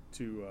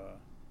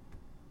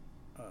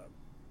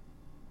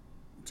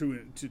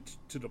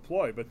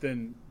deploy, but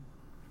then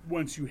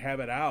once you have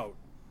it out,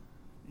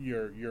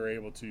 you're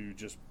able to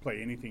just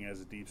play anything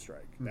as a deep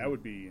strike. That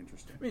would be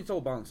interesting. I mean, it's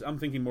all balanced. I'm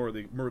thinking more of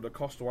the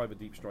cost to either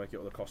deep strike it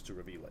or the cost to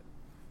reveal it.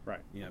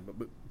 Right. Yeah, but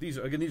these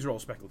are all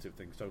speculative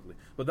things, totally.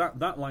 But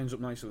that lines up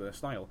nicely with their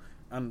style.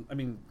 And I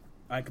mean,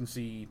 I can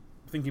see,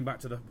 thinking back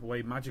to the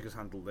way Magic has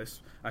handled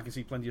this, I can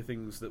see plenty of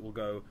things that will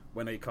go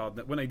when a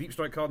deep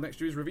strike card next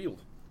to you is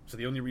revealed. So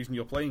the only reason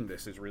you're playing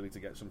this is really to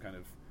get some kind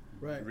of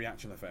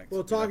reaction effect.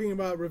 Well, talking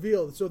about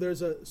reveal, so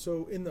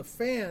in the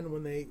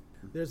fan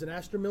there's an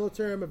Astra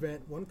Militarum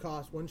event, 1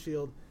 cost, 1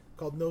 shield,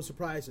 called No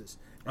Surprises,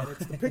 and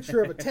it's the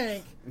picture of a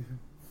tank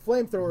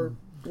flamethrower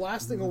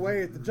blasting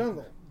away at the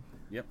jungle.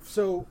 Yep.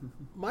 So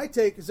my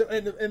take is,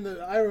 and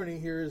the irony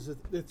here is that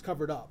it's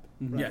covered up.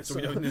 Right? Yeah, so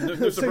we don't, no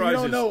so you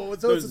surprises. don't know.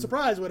 So it's a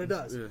surprise when it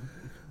does. Yeah.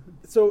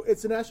 So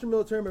it's an Astra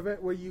Militarum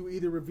event where you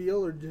either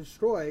reveal or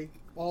destroy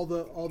all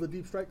the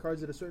deep strike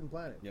cards at a certain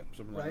planet. Yep,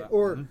 something Right? like that.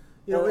 Or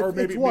you know, Or it's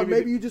maybe- one. maybe-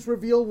 Maybe you just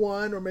reveal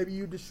one, or maybe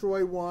you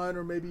destroy one,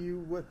 or maybe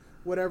you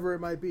whatever it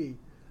might be.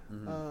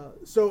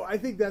 So I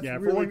think that's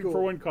really cool.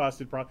 For one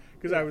cost, it probably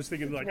because I was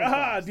thinking like, one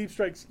cost. deep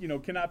strikes,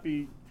 cannot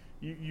be,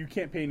 you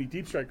can't pay any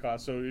deep strike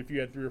costs. So if you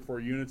had 3 or 4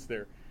 units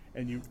there,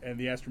 and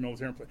the Astra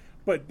Militarum play,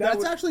 but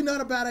That's actually not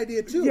a bad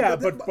idea too. yeah,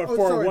 but for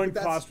sorry, one but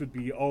that's- cost would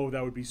be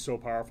that would be so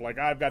powerful. Like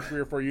I've got 3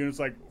 or 4 units.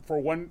 Like for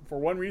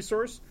one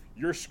resource,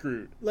 you're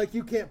screwed. like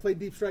you can't play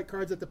deep strike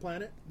cards at the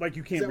planet. Like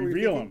you Is can't that what you're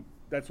reveal thinking? them.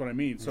 That's what I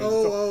mean. So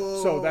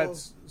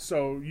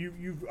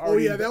you've Oh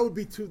already yeah, that would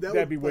be too.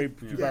 that'd be way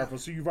too powerful.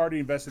 So you've already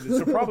invested it.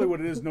 So probably what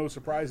it is, no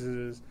surprises,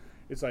 is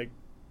it's like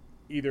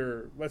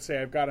either let's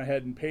say I've gone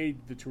ahead and paid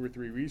the 2 or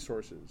 3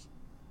 resources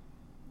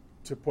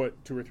to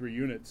put 2 or 3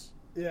 units,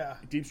 Yeah.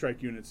 deep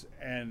strike units,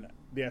 and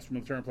the Astra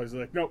Militarum plays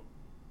like, nope,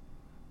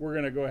 we're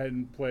going to go ahead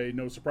and play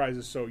no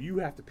surprises. So you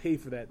have to pay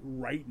for that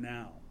right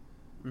now.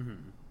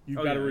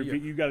 You've got to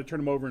you've got to turn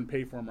them over and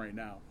pay for them right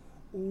now.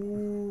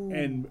 Ooh.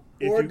 And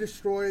or if you,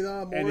 destroy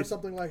them, and or if-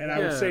 something like and that.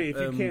 I would Yeah, say if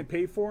you can't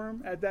pay for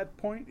them at that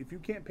point, if you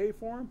can't pay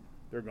for them,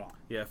 they're gone.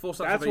 Yeah, force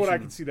That's activation. what I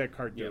can see that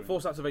card Yeah, doing.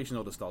 force activation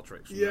order style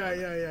tricks. Yeah.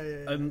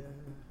 And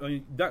I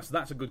mean, that's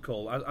a good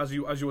call. As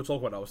you were talking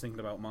about, I was thinking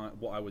about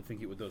what I would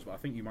think it would do, but I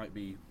think you might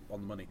be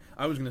on the money.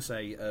 I was going to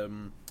say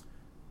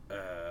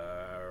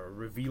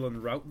reveal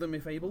and route them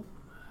if able.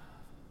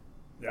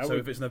 So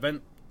if it's an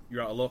event,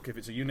 you're out of luck. If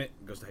it's a unit,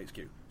 it goes to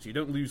HQ. So you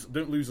don't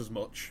lose as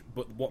much.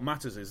 But what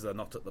matters is they're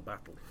not at the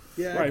battle.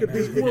 Yeah, Right. it could be.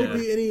 It could Yeah.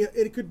 be any.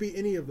 It could be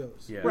any of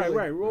those. Yeah. Right,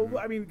 really. right. Well,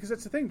 I mean, because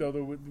that's the thing, though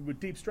with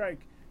Deep Strike,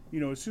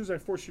 as soon as I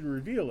force you to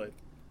reveal it,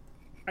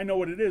 I know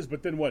what it is,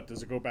 but then what?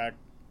 Does it go back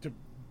to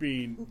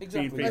being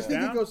Exactly, I face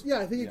think down? it goes. Yeah,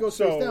 I think it goes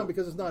So- face down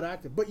because it's not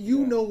active. But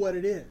you know what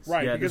it is.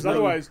 Right, Yeah, because there's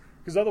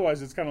no-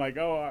 otherwise it's kind of like,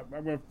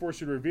 I'm going to force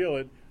you to reveal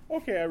it.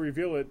 Okay, I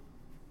reveal it,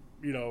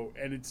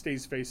 and it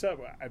stays face up.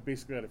 I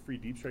basically got a free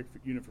Deep Strike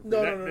unit for free.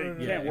 No, That- no, it no,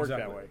 no, can't no. work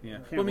exactly. that way. Yeah.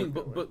 Can't Well, I mean,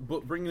 work that way.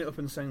 but bringing it up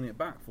and sending it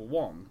back for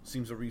one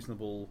seems a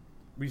reasonable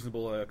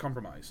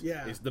compromise.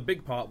 Yeah. It's the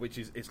big part, which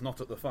is it's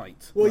not at the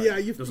fight. Well,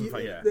 Right. yeah, Doesn't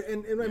fight, yeah.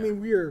 and I Yeah. mean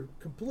we are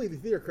completely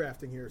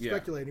theorcrafting here, Yeah.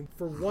 speculating.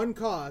 For one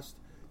cost,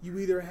 you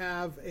either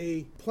have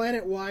a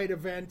planet-wide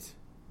event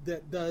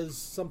that does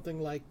something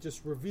like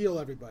just reveal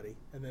everybody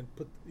and then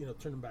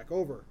turn them back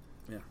over,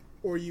 Yeah.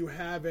 or you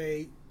have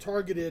a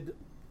target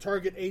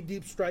a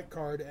deep strike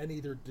card and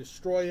either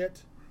destroy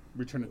it,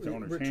 Return it to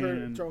owner's return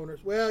hand. it to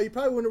owner's. Well, you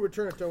probably wouldn't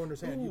return it to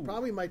owner's hand. You Ooh.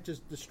 probably might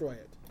just destroy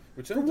it.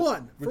 Return For to-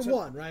 one,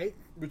 return- right?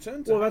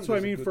 Return to Well, that's hand what I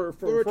is a mean. good-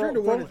 For The return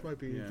to for winners might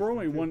be Yeah. for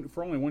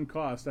only one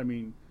cost. I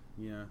mean,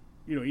 Yeah.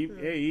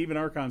 even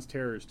Archon's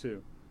terrors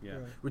too. Yeah.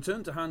 Right.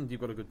 Return to hand,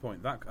 you've got a good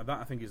point. That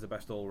I think is the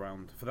best all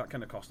round for that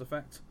kind of cost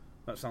effect.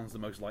 That sounds the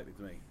most likely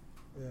to me.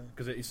 Yeah.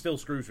 Because it still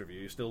screws with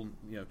you. You still,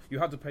 you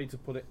had to pay to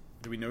put it.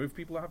 Do we know if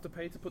people have to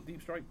pay to put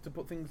deep strike to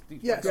put things deep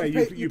Yes, strike?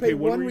 Yeah, you pay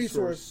one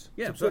resource.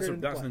 Yeah, to so put it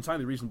into that's play. an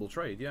entirely reasonable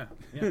trade. Yeah,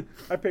 yeah.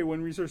 I pay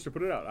 1 resource to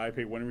put it out. I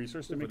pay 1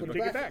 resource to put it take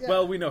back, it back. yeah.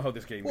 Well, we know how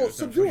this game Well, goes.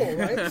 don't Subdual, we?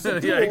 right? yeah,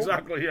 Subdual,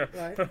 exactly. Yeah.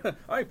 right?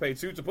 I pay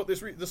 2 to put this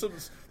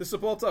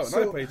support out, and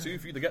So- I pay 2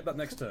 for you to get that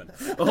next turn.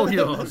 All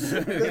yours.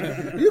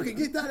 You can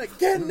get that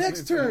again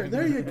next turn.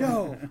 There you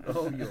go.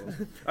 All yours.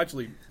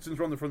 Actually, since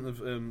we're on the front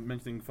of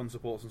mentioning fun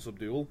supports and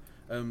Subdual,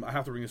 I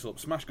have to bring this up.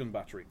 Smash Gun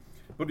Battery.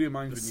 Buddy of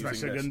mine's been Smash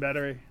using a this. gun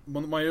battery.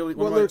 One of my early.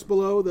 What One of lurks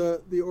below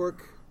the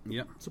orc my,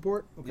 yeah.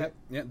 support? Okay.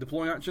 Yeah,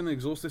 deploy action and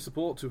exhaust this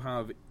support to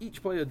have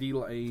each player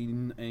deal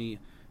a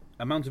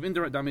Amount of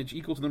indirect damage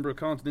equal to the number of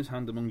cards in his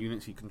hand among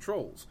units he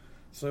controls.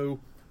 So,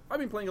 I've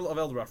been playing a lot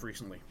of Eldrath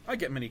recently. I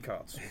get many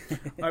cards.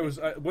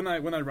 When I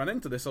ran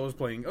into this, I was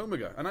playing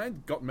Omega, and I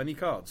got many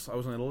cards. I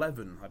was on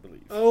 11, I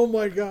believe. Oh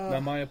my god! Now,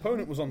 my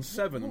opponent was on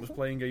 7 and was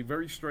playing a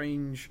very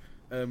strange,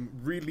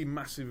 really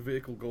massive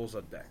vehicle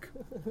Gorzad deck.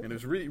 And it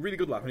was really, really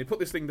good laugh. And he put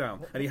this thing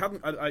down, and he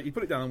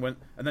put it down and went,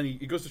 and then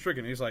he goes to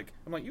trigger, and he's like,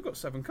 I'm like, you've got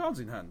 7 cards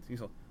in hand.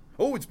 He's like,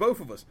 oh, it's both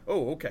of us.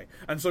 Oh, okay.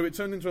 And so it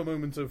turned into a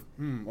moment of,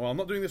 well, I'm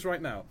not doing this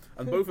right now.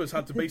 And both of us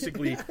had to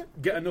basically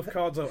get enough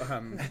cards out of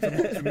hand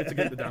to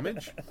mitigate the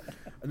damage.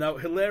 Now,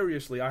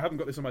 hilariously, I haven't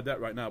got this in my deck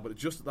right now, but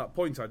just at that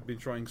point, I'd been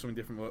trying something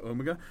different with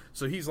Omega.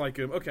 So he's like,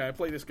 okay, I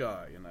play this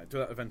guy, and I do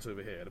that event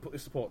over here, and I put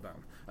this support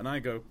down. And I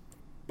go,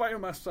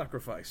 Biomass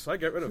Sacrifice. I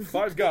get rid of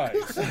 5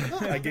 guys.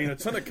 I gain a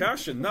ton of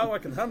cash, and now I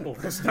can handle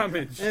this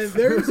damage. And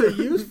there's a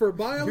use for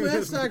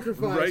Biomass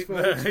Sacrifice, right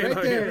folks. there,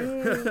 Right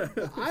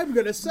there. I'm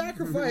going to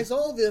sacrifice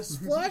all this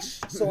flesh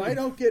so I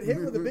don't get hit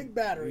with a big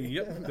battery.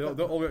 Yep,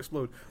 they'll all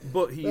explode.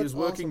 But he That's is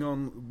working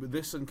awesome. on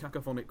this and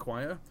Cacophonic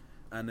Choir,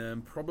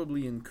 and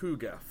probably in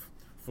Kugath,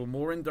 for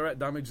more indirect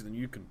damage than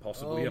you can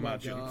possibly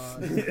imagine.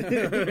 God.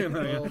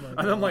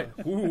 And I'm like,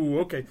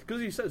 ooh, okay.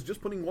 Because he says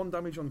just putting 1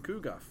 damage on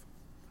Kugath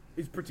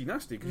is pretty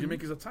nasty, because you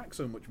make his attack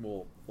so much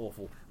more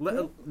awful.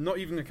 Not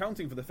even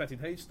accounting for the Fetid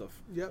Haze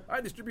stuff. Yep.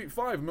 I distribute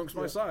 5 amongst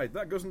my side.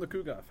 That goes on the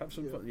Kugath. Have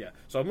some fun. Yeah.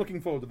 So I'm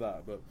looking forward to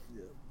that, but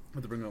I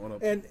had to bring that one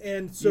up.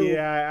 And so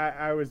yeah,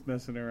 I was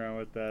messing around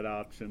with that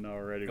option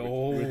already.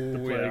 With the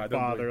Plague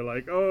Father,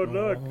 like, oh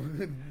look,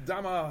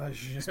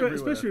 damage,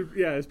 especially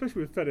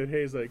with Fetid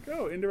Haze, like,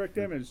 oh, indirect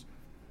damage.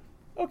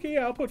 Okay,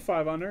 yeah, I'll put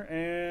 5 on there,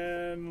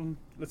 and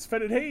let's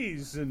Fetid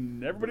Haze,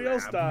 and everybody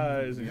else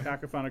dies, and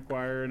Cacophonic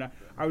Choir, and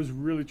I was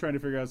really trying to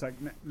figure out, I was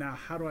like, now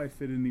how do I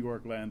fit in the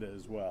Orklanda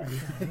as well?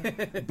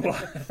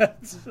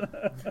 But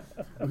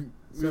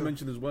we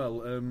mentioned as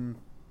well,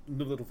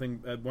 another little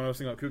thing, when I was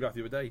thinking about Kugath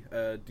the other day,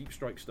 Deep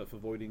Strike stuff,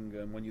 avoiding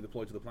when you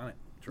deploy to the planet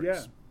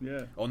tricks.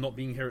 Yeah. Or not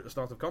being here at the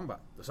start of combat.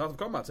 The start of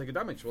combat, take a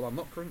damage. Well, I'm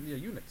not currently a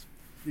unit.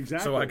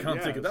 Exactly. So I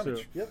can't take a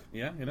damage. So,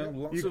 yeah,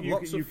 lots you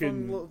of fun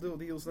can, little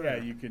deals there.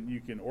 Yeah, you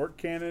can Orc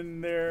Cannon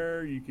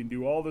there. You can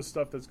do all this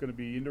stuff that's going to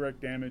be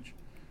indirect damage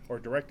or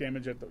direct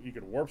damage. You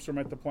can Warp Storm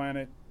at the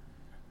planet.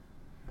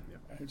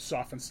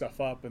 Soften stuff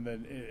up, and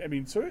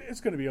then so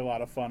it's going to be a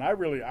lot of fun. I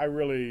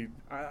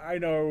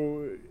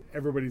know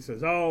everybody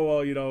says,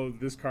 oh well,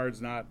 this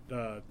card's not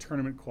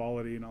tournament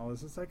quality and all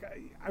this. It's like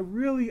I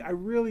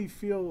really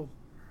feel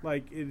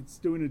like it's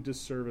doing a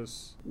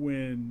disservice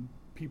when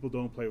people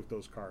don't play with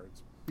those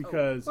cards,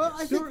 because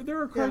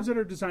there are cards that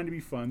are designed to be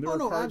fun. There are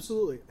cards,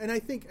 absolutely. And I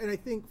think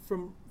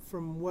from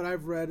what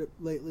I've read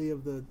lately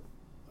of the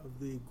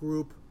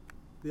group,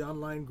 the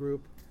online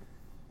group.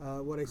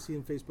 What I see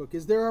in Facebook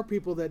is there are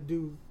people that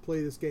do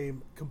play this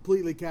game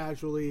completely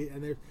casually,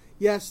 and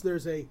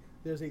there's a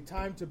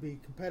time to be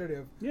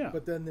competitive. Yeah.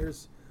 But then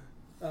there's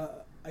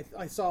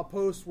I saw a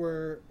post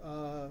where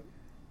I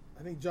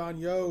think John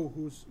Yo,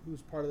 who's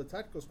part of the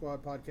Tactical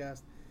Squad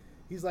podcast,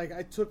 he's like,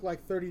 I took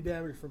like 30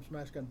 damage from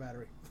Smash Gun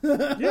Battery.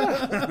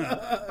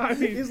 Yeah.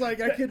 He's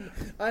like,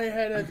 I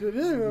had to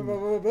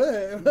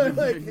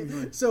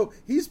like, so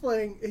he's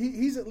playing.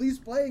 He's at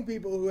least playing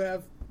people who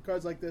have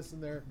cards like this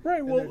in their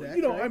right. Well, in their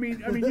decks,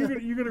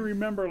 right? you're gonna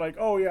remember, like,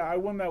 oh yeah, I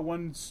won that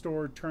one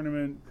store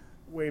tournament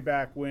way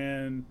back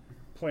when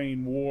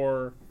playing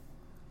War.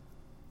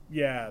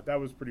 Yeah,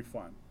 that was pretty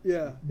fun.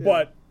 Yeah.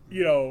 But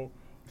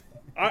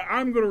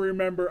I'm gonna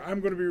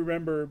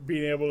remember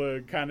being able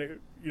to kind of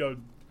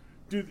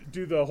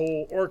do the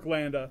whole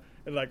Orklanda.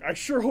 And like, I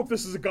sure hope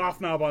this is a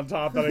Goth Knob on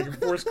top that I can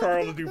force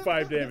Carl to do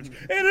 5 damage.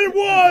 And it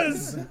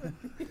was!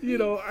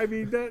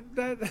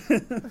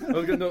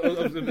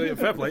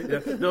 Fair play.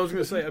 Yeah. No, I was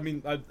going to say,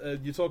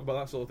 you talk about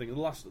that sort of thing.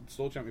 The last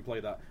Store Champ we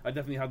played at, I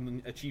definitely had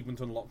an achievement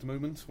unlocked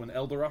moment when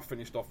Eldorath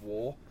finished off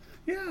War.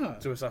 Yeah.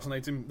 To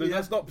assassinate him.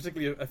 That's not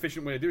particularly an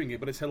efficient way of doing it,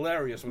 but it's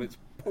hilarious when it's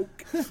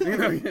poke.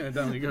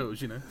 Down he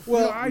goes,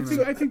 Well, I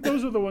think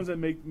those are the ones that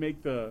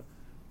make the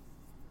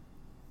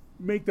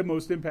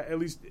most impact, at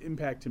least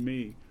impact to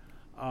me.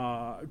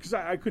 Because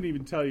I couldn't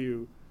even tell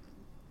you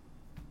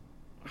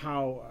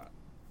how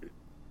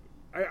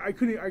I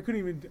couldn't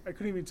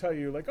even tell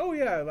you, like, oh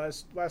yeah,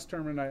 last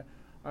tournament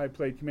I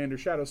played Commander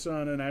Shadow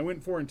Sun and I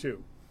went 4-2,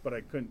 but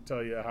I couldn't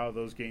tell you how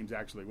those games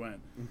actually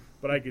went.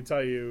 But I could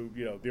tell you,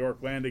 the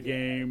Orklanda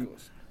game.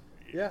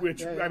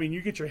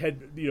 You get your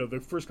head.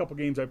 The first couple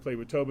games I played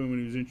with Tobin when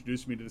he was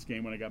introducing me to this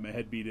game, when I got my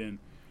head beat in,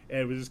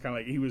 and it was just kind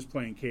of like he was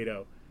playing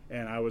Kato.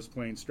 And I was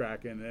playing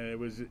Strachan, and it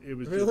was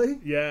really?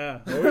 Just, yeah.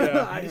 Oh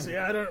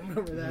yeah. I don't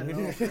remember that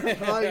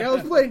at all. I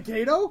was playing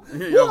Kato.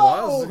 Yeah,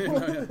 I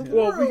was.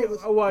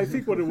 Well, I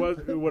think what it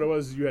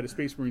was is you had a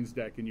Space Marines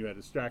deck and you had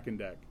a Strachan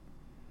deck.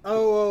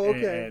 Oh,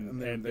 okay. And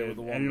they were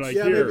the ones. And you're like,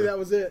 yeah, here. maybe that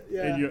was it.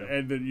 Yeah.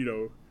 And then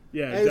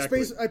and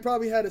exactly. I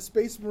probably had a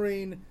Space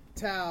Marine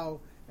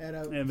Tau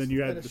and then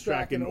you had the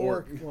Strachan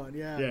Orc one.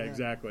 Yeah. Yeah,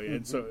 exactly.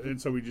 And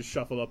so we just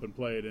shuffled up and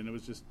played, and it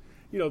was just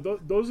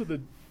those are the.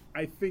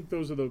 I think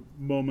those are the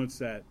moments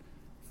that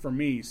for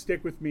me.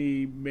 Stick with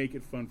me, make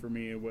it fun for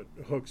me, and what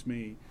hooks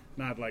me.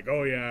 Not like,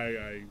 oh yeah,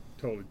 I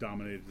totally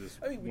dominated this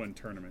one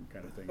tournament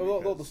kind of thing. A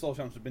lot of the store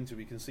champs we've been to,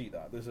 we can see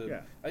that. There's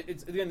a.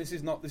 It's again, this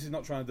is not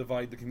trying to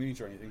divide the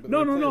community or anything. But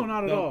No,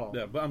 not at all.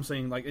 Yeah, but I'm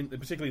saying like,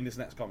 particularly in this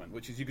next comment,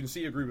 which is you can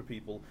see a group of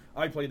people.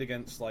 I played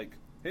against like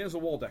here's a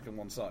war deck on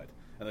one side,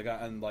 and the guy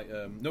and like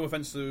no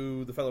offense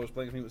to the fellow who was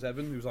playing, I think it was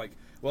Evan, who was like,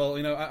 well,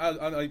 you know,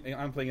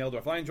 I'm playing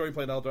Eldrath. I enjoy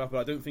playing Eldrath, but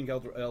I don't think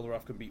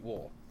Eldrath can beat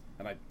war.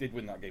 And I did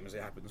win that game as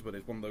it happens, but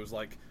it's one of those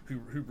like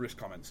hubris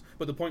comments.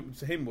 But the point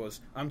to him was,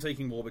 I'm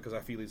taking war because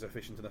I feel he's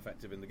efficient and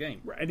effective in the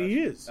game. Right, and he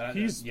is.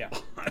 He's you're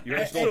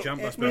a store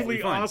champ. That's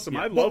really fine. awesome.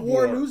 Yeah. I love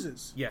war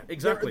loses. Yeah,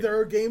 exactly. There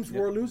are games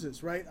war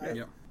loses, right?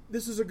 Yeah.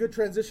 This is a good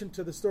transition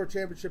to the store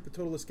championship of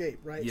Total Escape,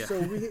 right? Yeah.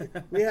 So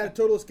we had a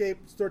Total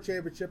Escape store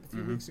championship a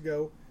few weeks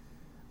ago.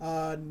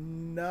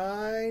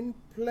 9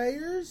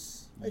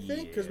 players, I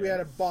think, because we had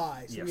a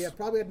bye. So we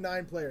probably had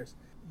 9 players.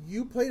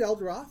 You played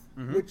Eldrath,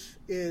 which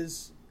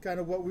is kind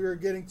of what we were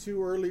getting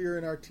to earlier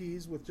in our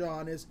tease with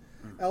John, is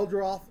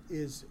Eldrath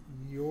is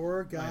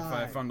your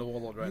guy. I found the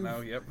warlord right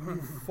now, yep.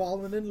 You've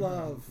fallen in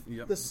love.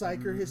 Yep. The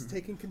Psyker has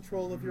taken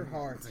control of your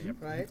heart, Yep.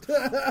 right?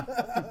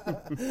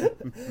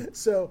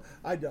 So,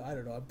 I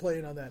don't know. I'm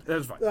playing on that.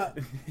 That's fine.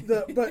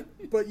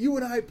 But you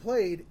and I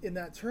played in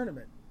that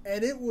tournament,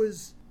 and it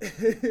was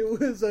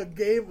a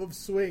game of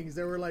swings.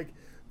 There were like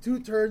 2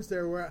 turns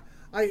there where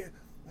I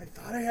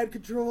thought I had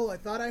control. I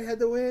thought I had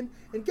the win.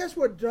 And guess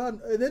what,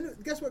 John? And then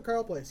guess what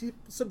Carl plays? He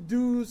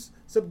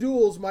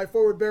subduals my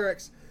forward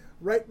barracks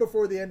right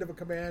before the end of a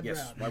command round.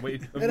 I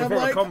waited And before I'm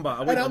like, a combat.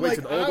 I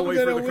waited all the way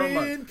through the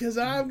combat. Because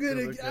I'm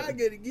gonna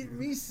get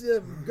me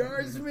some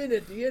guardsmen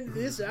at the end of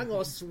this. I'm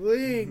gonna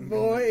swing,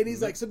 boy. And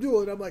he's like,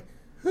 subdual, and I'm like,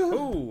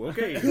 oh,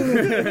 okay.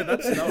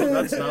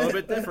 that's now a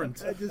bit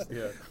different.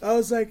 I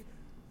was like,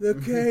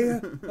 okay,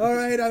 all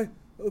right.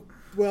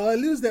 I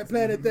lose that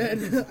planet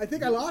then. I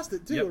think I lost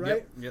it too,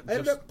 right? Yep, I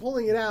ended up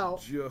pulling it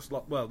out.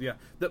 Well, yeah.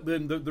 The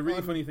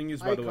really funny thing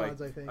is, by the way,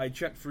 Icons, I think. I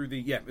checked through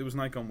it was an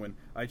icon win.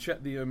 I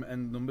checked the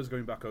end numbers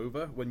going back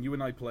over. When you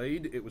and I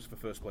played, it was for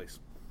first place.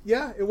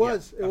 Yeah, it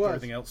was. After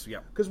everything else,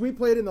 because we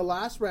played in the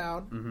last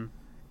round,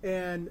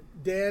 and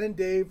Dan and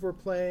Dave were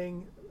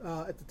playing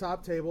at the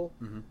top table.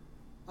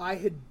 I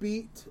had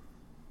beat.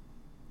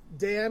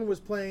 Dan was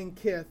playing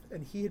Kith,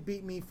 and he had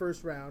beat me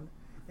first round.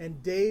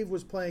 And Dave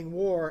was playing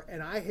War,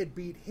 and I had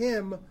beat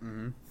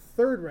him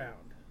third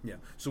round. Yeah,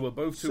 so we're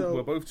both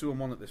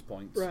 2-1 at this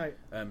point. Right.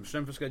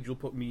 Strength of schedule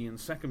put me in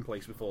second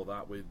place before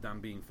that, with Dan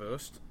being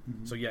first.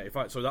 So yeah,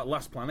 so that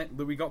last planet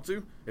that we got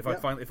to, if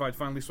I'd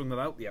finally swung that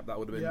out, that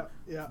would have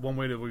been one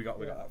way that we got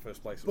that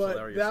first place. It was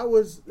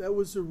hilarious. that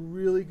was a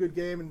really good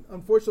game, and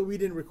unfortunately we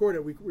didn't record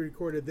it. We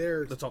recorded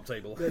theirs, the top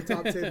table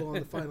on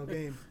the final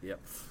game.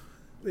 Yep.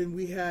 And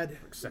we had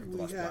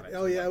planet.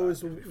 Oh yeah, it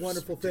was a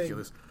wonderful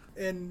thing.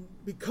 And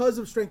because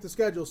of strength of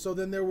schedule, so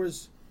then there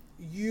was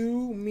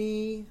you,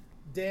 me,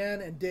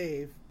 Dan, and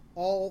Dave,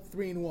 all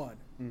 3-1.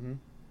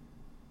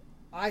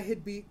 I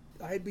had beat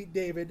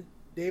David.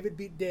 David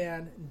beat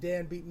Dan, and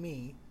Dan beat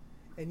me.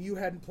 And you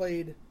hadn't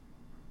played.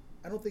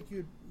 I don't think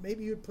you'd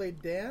played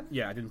Dan.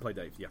 Yeah, I didn't play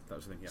Dave. Yeah, that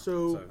was the thing. Yeah,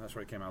 so that's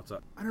where it came out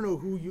at. I don't know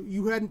who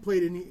you hadn't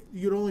played any.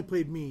 You'd only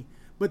played me.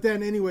 But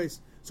then,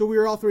 anyways, so we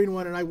were all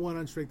 3-1, and I won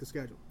on strength of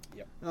schedule.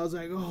 Yep. I was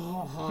like,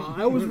 oh,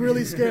 I was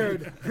really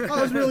scared.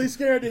 I was really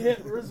scared to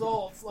hit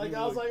results. Like,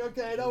 I was like,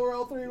 okay, I know we're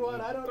all 3-1.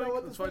 I don't know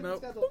what the strength of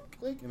schedule.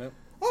 You know.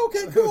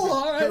 Okay, cool.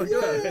 All right.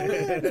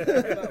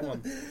 That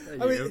one.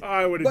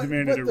 I would have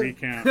demanded a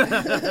recount.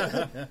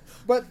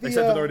 But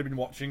except I'd already been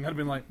watching. I'd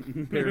been like,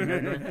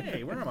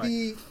 hey, where am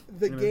I?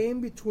 The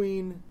game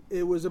between,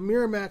 it was a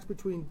mirror match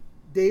between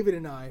David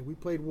and I. We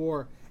played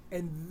War,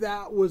 and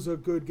that was a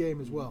good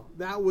game as well.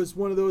 That was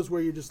one of those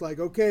where you're just like,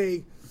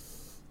 okay,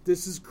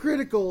 this is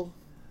critical,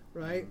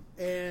 right?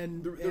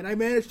 And I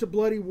managed to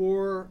bloody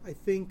War, I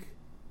think,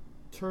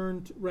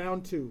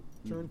 round 2.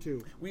 Turn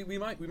 2. We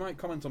might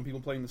comment on people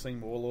playing the same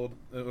warlord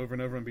over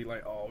and over and be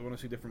like, oh, we want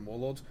to see different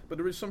warlords. But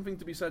there is something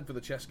to be said for the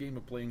chess game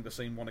of playing the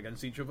same one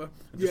against each other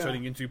and just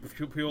turning into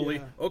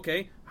purely,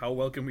 okay, how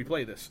well can we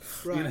play this?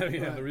 Right,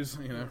 there is,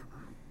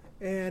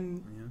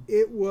 And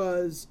it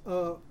was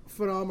a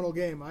phenomenal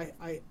game.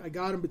 I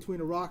got him between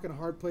a rock and a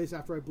hard place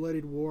after I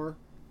bloodied War,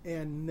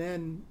 and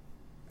then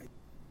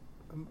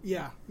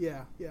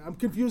I'm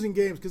confusing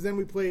games because then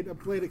I played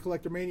at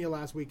Collector Mania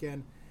last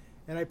weekend,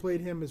 and I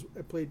played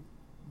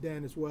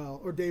Dan as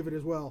well, or David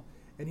as well,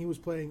 and he was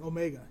playing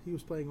Omega.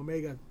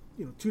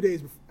 2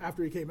 days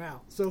after he came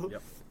out. So,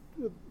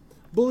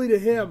 bully to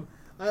him.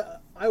 I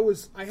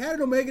had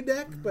an Omega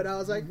deck, but I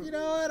was like, you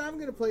know what, I'm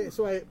gonna play it.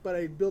 So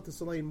I built a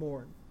Selene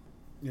Morn.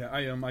 Yeah,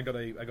 I got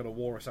a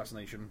War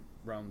Assassination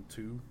round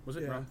 2. Was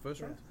it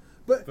first round?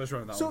 But first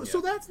round. So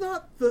that's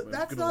not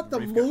the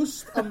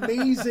most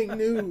amazing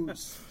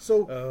news.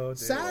 So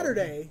this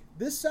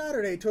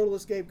Saturday, Total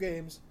Escape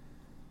Games.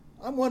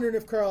 I'm wondering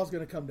if Carl's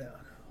going to come down.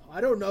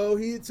 I don't know.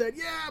 He had said,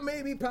 yeah,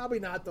 maybe, probably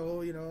not,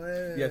 though.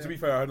 Yeah, to be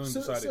fair, I don't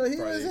decide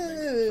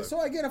So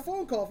I get a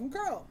phone call from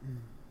Carl.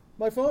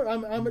 my phone.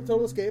 I'm at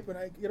Total Escape, and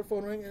I get a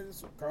phone ring, and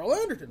it's Carl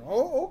Anderton.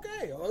 Oh,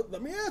 okay.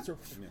 Let me answer.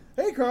 Yeah.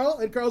 Hey, Carl.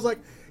 And Carl's like,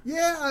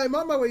 yeah, I'm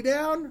on my way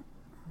down,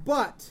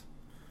 but.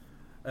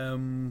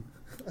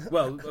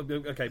 Well,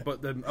 okay,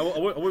 but then I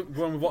won't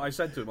go on with what I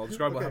said to him. I'll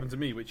describe what happened to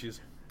me, which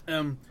is,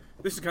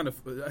 this is kind of,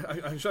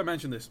 I should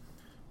mention this.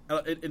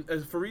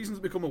 For reasons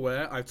to become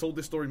aware, I've told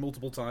this story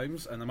multiple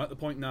times, and I'm at the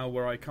point now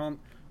where I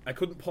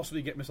couldn't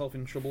possibly get myself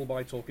in trouble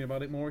by talking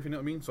about it more, if you know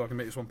what I mean, so I can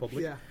make this one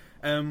public. Yeah.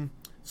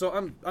 So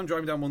I'm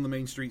driving down one of the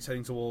main streets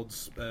heading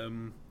towards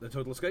the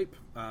Total Escape.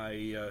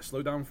 I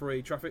slow down for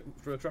a traffic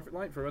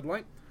light, for a red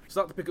light.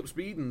 Start to pick up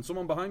speed, and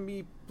someone behind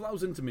me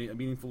plows into me at a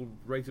meaningful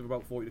rate of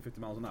about 40 to 50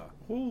 miles an hour.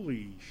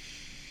 Holy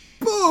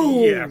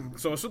Boom! Yeah.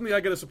 So suddenly I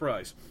get a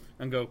surprise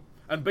and go.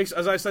 And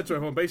as I said to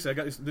everyone, basically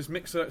I got this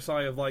mixed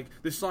sigh of like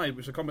this side,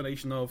 which is a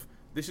combination of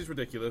this is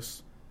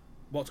ridiculous,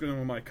 what's going on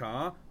with my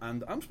car,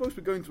 and I'm supposed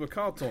to be going to a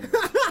car tournament.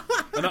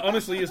 And that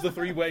honestly is the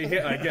three-way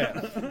hit I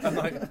get.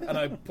 And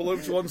I pull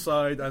over to one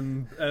side,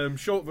 and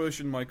short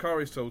version, my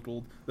car is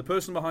totaled. The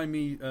person behind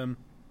me,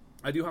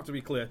 I do have to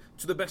be clear,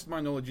 to the best of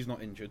my knowledge, is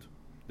not injured.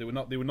 They were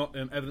not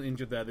evidently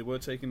injured there. They were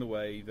taken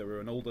away. There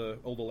were an older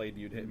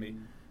lady who'd hit me.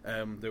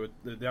 The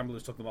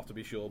ambulance took them off to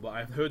be sure, but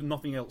I've heard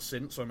nothing else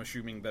since, so I'm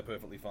assuming they're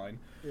perfectly fine.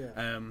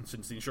 Yeah.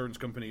 Since the insurance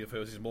company of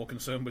hers is more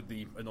concerned with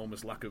the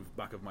enormous lack of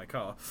back of my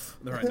car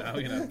right now,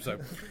 you know.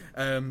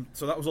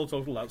 So that was all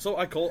totaled out. So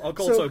I'll call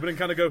Tobin and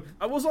kind of go,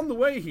 I was on the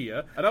way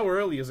here, an hour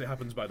early as it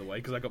happens, by the way,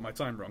 because I got my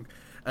time wrong.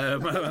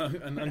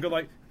 And go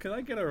like, can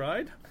I get a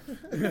ride?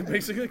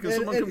 Basically, can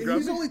someone come grab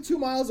me? He's only 2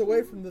 miles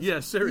away from the. Yeah,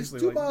 seriously.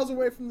 He's 2 miles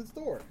away from the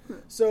store.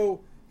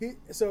 So he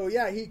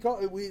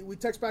called. We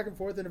text back and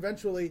forth, and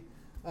eventually,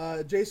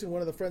 Jason,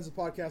 one of the friends of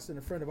the podcast and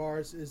a friend of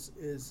ours,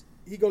 is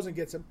he goes and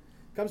gets him,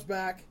 comes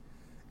back,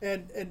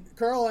 and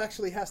Carl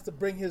actually has to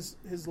bring his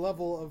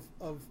level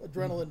of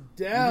adrenaline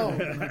down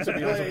to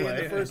play in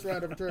the first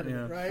round of a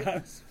tournament,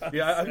 right?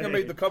 Yeah, I think I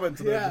made the comment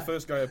to the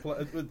first guy to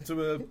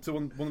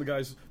one of the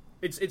guys.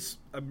 It's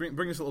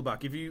bring this a little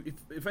back.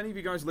 If any of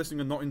you guys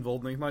listening are not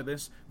involved in anything like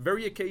this,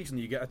 very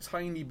occasionally you get a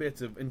tiny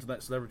bit of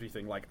internet celebrity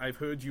thing, like I've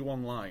heard you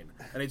online,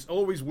 and it's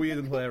always weird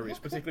and hilarious,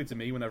 particularly to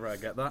me whenever I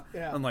get that.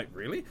 Yeah. I'm like,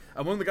 really?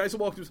 And one of the guys who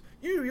walked was,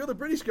 you're the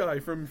British guy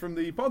from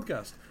the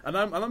podcast, and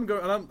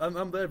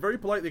I'm there very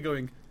politely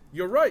going,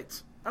 you're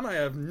right. And I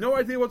have no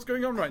idea what's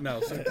going on right now,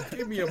 so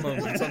give me a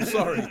moment. I'm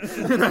sorry.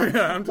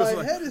 I'm just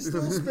My head is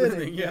still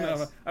spinning. Yeah,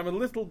 Yes. I'm a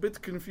little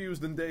bit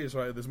confused and dazed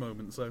right at this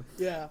moment. So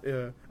Yeah.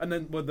 And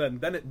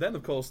then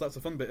of course that's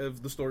a fun bit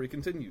of the story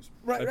continues.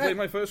 Right, I played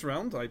my first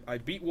round. I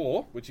beat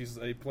War, which is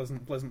a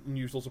pleasant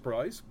unusual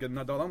surprise. Getting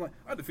that done, I'm like,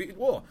 I defeated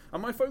War,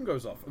 and my phone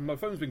goes off, and my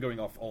phone's been going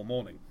off all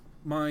morning.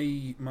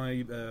 My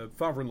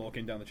father-in-law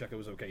came down to check I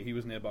was okay. He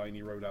was nearby and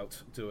he rode out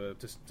to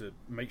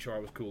make sure I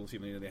was cool and see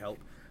if he needed any help.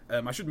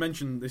 I should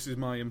mention this is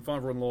my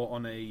father-in-law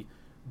on a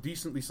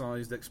decently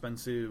sized,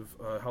 expensive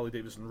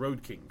Harley-Davidson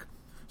Road King.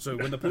 So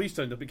when the police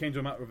turned up, it came to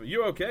a matter of,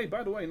 you okay?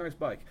 By the way, nice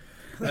bike.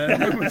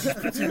 Which is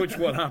pretty much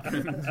what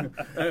happened.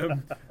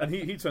 And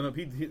he turned up,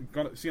 he'd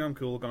seen I'm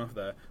cool, gone off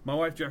there. My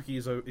wife Jackie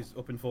is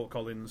up in Fort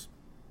Collins.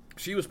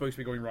 She was supposed to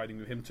be going riding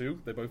with him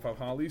too. They both have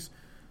Harleys.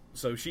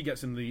 So she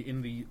gets in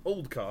the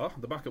old car,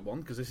 the backup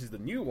one, because this is the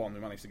new one we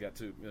managed to get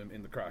to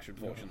in the crash.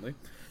 Unfortunately,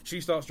 she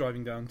starts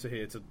driving down to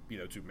here to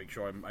make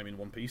sure I'm in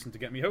one piece and to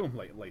get me home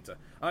later.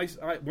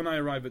 When I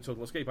arrive at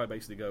Total Escape, I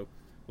basically go,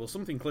 well,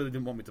 something clearly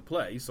didn't want me to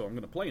play, so I'm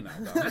going to play now.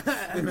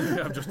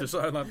 I've just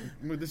decided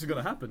this is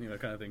going to happen,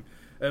 kind of thing.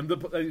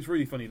 It's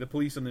really funny. The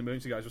police and the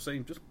emergency guys were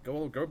saying, just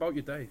go about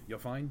your day. You're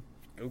fine.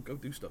 Go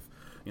do stuff.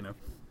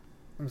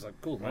 I was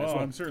like, cool. Well,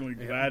 I'm certainly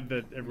glad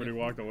that everybody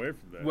walked away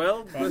from that.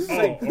 Well, let's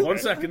say 1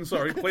 second.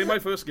 Sorry, play my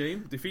first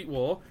game, defeat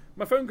War.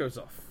 My phone goes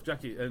off.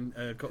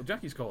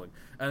 Jackie's calling,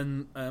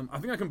 and I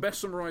think I can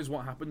best summarize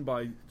what happened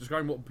by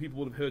describing what people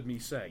would have heard me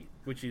say,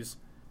 which is,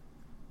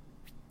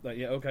 like,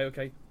 yeah,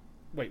 okay.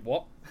 Wait,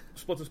 what?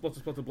 Splutter,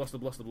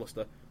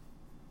 bluster.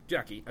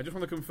 Jackie, I just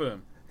want to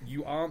confirm,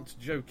 you aren't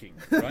joking,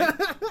 right?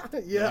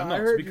 Yeah, no, I'm not,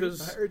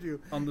 I heard you.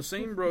 On the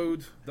same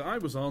road that I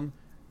was on,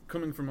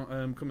 coming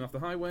off the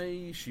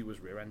highway, she was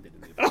rear-ended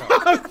in the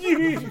other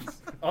car.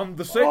 On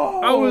the same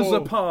hours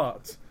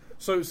apart.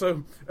 So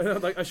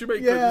I should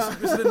make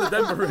this is in the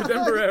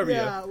Denver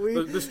area.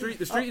 Yeah, the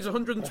street is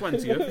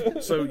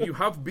 120th. So you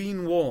have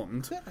been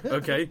warned.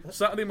 Okay,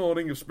 Saturday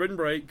morning of spring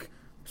break,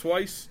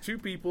 twice, 2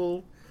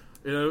 people,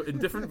 in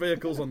different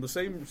vehicles on the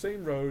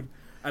same road.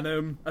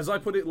 And as I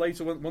put it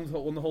later,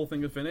 when the whole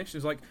thing had finished,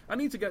 it's like, I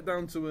need to get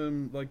down to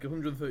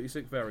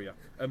 136th area.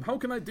 How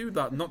can I do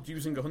that not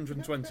using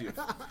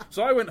 120th?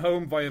 So I went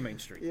home via Main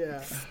Street.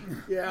 Yeah.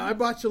 I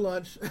bought you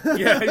lunch.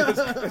 Yeah,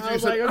 I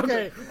was like,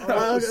 okay.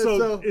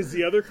 So is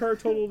the other car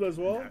totaled as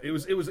well? It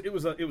was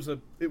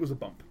a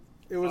bump.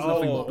 It was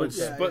Oh,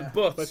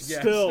 but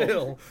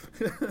still.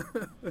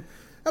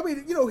 I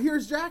mean,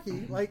 here's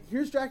Jackie.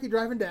 Here's Jackie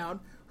driving down.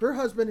 Her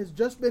husband has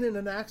just been in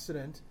an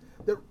accident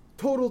that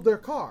totaled their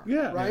car.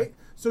 Yeah. Right? Yeah.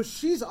 So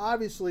she's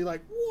obviously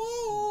like,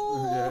 whoa!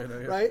 oh,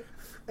 Yeah. right?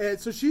 And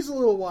so she's a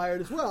little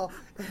wired as well.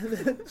 And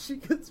then she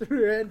gets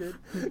rear-ended,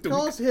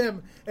 calls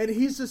him, and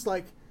he's just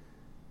like,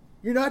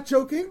 "You're not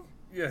joking?"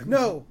 Yeah.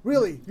 No,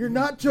 really, you're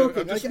not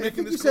joking. I'm just I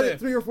making think this you said clear. it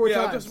 3 or 4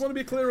 times. I just want to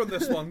be clear on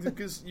this one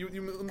because you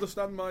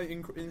understand my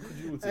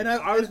incredulity. And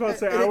I was about to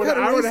say, and I it would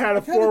kinda have raised- had a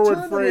it kinda forward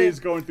turned phrase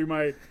me. going through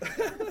my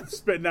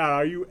spit. Now,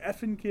 are you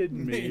effing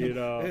kidding me? You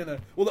know? You know,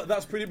 well,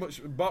 that's pretty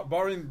much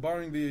barring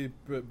the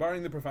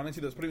profanity.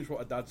 That's pretty much what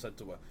her dad said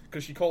to her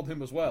because she called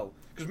him as well.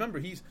 Because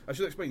remember, I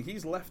should explain.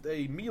 He's left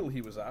a meal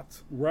he was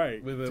at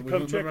Right. with To with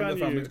come a check member of on the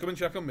family you. to come and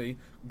check on me.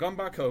 Gone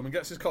back home and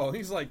gets his call. And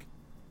he's like,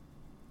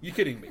 "You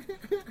kidding me?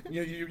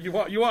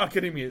 you are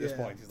kidding me at this Yeah.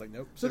 point." He's like,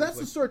 "Nope." So that's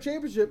the seriously." store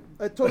championship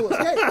at Total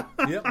Escape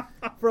Yep.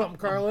 from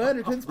Carl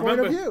Anderton's point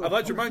Remember, of view. I'd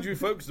like to remind you,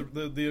 folks,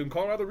 the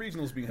Colorado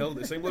Regional is being held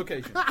at the same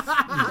location.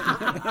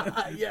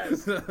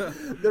 Yes, the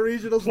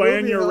regionals. Plan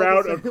will be your held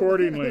route the same-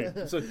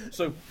 accordingly.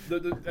 So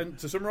and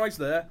to summarise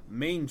there,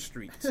 Main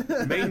Street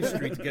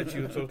gets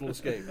you a Total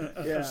Escape.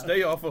 Yeah.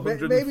 Stay off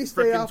 100 Maybe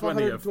stay off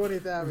 20th.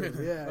 120th Avenue.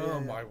 Yeah. Oh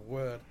yeah. my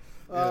word.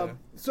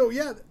 So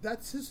yeah,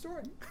 that's his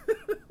story.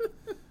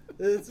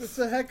 It's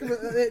a heck of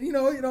a, you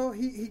know,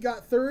 he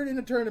got third in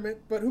a tournament,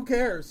 but who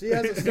cares? He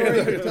has a story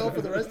he can tell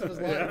for the rest of his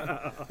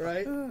life,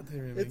 right? Oh,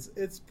 dear me.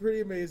 It's pretty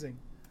amazing.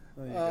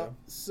 There you go.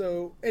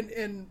 So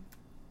and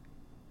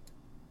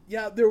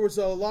yeah, there was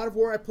a lot of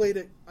war.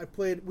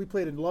 We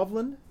played in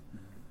Loveland,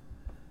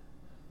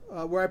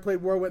 where I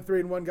played war, went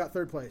 3-1, got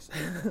third place.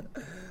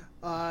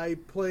 I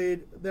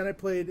played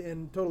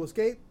in Total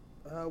Escape,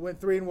 went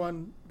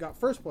 3-1, got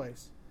first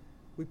place.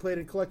 We played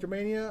in Collector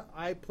Mania.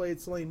 I played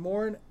Selene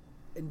Morn,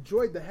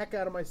 enjoyed the heck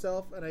out of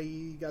myself, and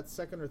I got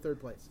second or third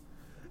place.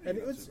 And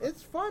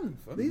it's fun.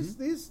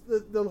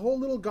 The whole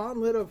little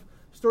gauntlet of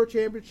store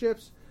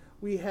championships.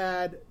 We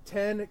had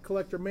 10 at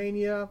Collector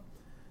Mania.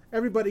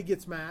 Everybody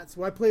gets mats.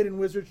 So I played in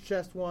Wizard's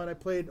Chest 1. I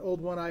played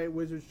Old One Eye at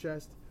Wizard's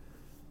Chest.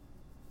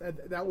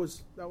 That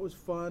was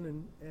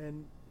fun,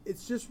 and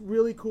it's just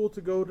really cool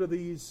to go to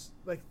these,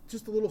 like,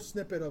 just a little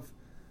snippet of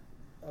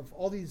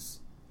all these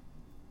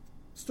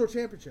store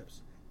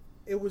championships.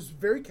 It was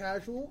very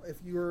casual. If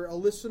you're a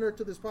listener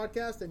to this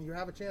podcast and you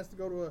have a chance to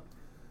go to a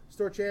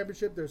store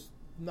championship, there's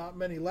not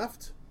many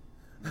left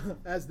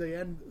as they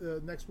end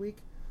next week.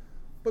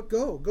 But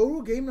go to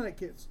a game night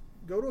kit.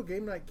 Go to a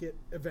game night kit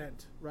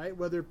event, right?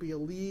 Whether it be a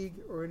league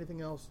or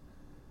anything else.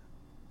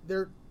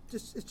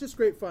 It's just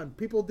great fun.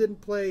 People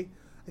didn't play.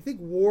 I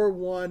think War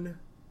won.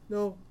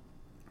 No,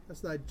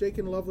 that's not. Jake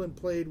and Loveland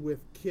played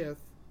with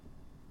Kith,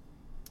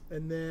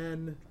 and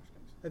then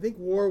I think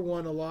War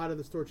won a lot of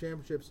the store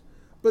championships.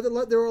 But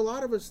there were a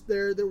lot of us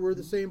there that were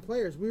the same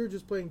players. We were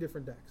just playing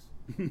different decks,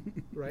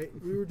 right?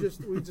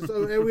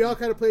 And we all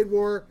kind of played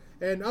War.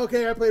 And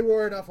okay, I played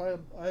War enough.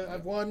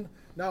 I've won.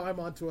 Now I'm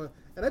on to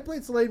and I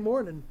played Selene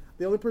Morn, and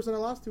the only person I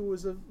lost to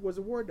was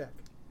a War deck,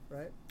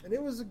 right? And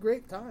it was a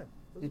great time.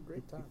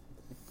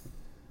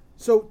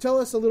 So tell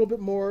us a little bit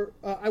more.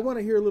 I want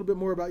to hear a little bit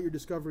more about your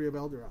discovery of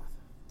Elderoth.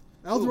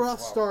 Elderoth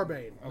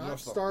Starbane, not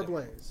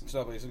Starblaze.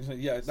 Starblaze.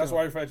 Yeah, that's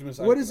why I referred to him as.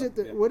 What is it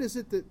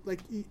that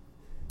like you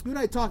and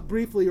I talked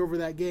briefly over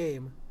that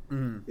game?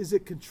 Is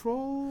it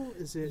control?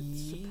 Is it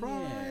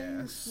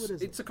surprise? What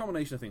is it? It's a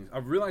combination of things.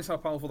 I've realised how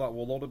powerful that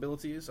Warlord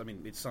ability is. I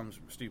mean, it sounds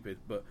stupid,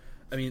 but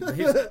I mean,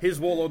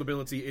 his Warlord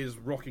ability is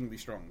rockingly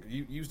strong.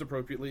 Used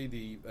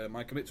appropriately,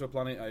 my commit to a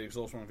planet, I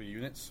exhaust one of your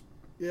units.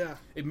 Yeah.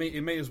 It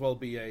may as well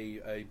be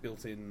a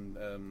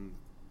built-in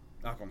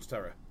Archon's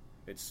Terror.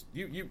 It's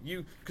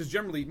you because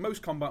generally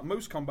most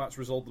combats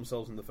resolve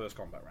themselves in the first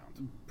combat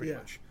round, pretty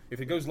much.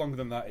 If it goes longer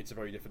than that, it's a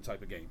very different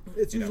type of game.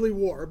 It's usually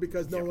war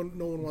because no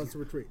one wants to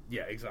retreat.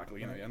 Yeah,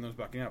 exactly. And those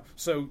backing out.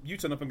 So you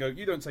turn up and go,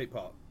 you don't take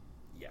part.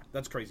 Yeah,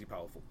 that's crazy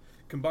powerful.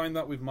 Combine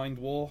that with Mind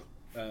War,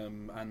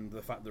 and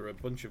the fact there are a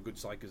bunch of good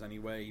psychers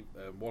anyway,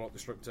 Warlock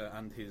Destructor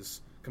and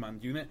his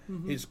command unit.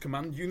 His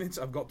command units,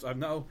 I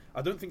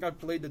don't think I've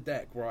played a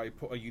deck where I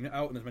put a unit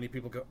out and as many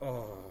people go,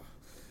 oh,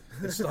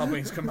 the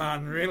Starbane's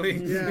command,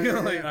 really?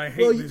 I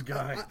hate this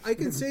guy. I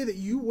can say that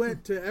you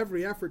went to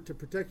every effort to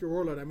protect your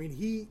Warlord. I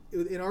mean,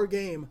 in our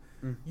game,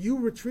 you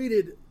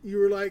retreated. You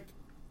were like,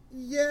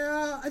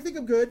 yeah, I think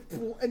I'm good.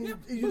 And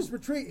you just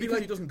retreat.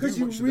 Because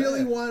you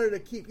really wanted to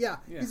keep. Yeah,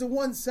 he's a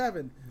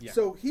 1/7. Yeah.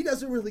 So he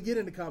doesn't really get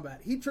into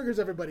combat. He triggers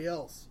everybody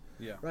else.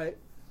 Yeah. Right?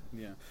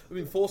 Yeah, I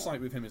mean,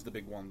 Foresight with him is the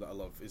big one that I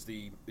love. Is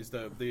the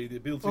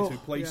ability to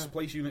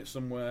place units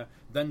somewhere,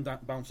 then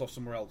bounce off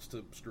somewhere else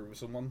to screw with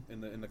someone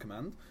in the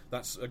command.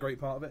 That's a great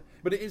part of it.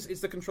 But it's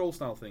the control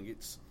style thing.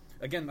 It's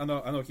again, I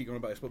know I keep going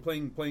about this, but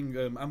playing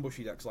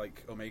ambushy decks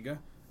like Omega.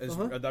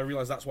 I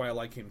realise that's why I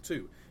like him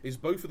too. Is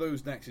both of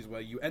those decks is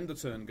where you end a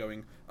turn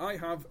going, I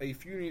have a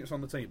few units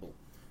on the table,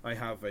 I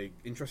have a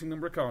interesting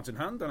number of cards in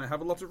hand, and I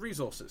have a lot of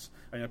resources,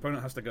 and your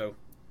opponent has to go,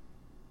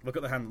 look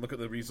at the hand, look at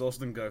the resource,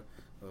 and go,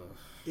 ugh.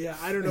 Yeah,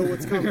 I don't know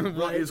what's coming.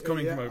 What right? is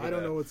coming from over there? I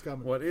don't know what's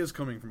coming. What is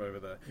coming from over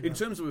there? In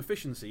terms of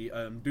efficiency,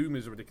 Doom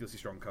is a ridiculously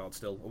strong card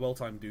still. A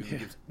well-timed Doom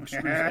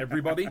screws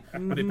everybody,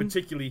 but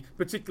it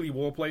particularly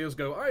war players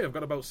go, I've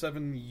got about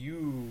 7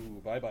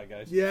 you. Bye-bye,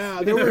 guys.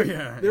 Yeah,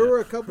 there were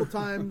a couple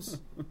times...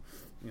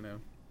 You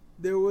know,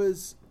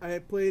 I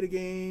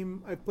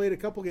played a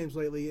couple games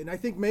lately, and I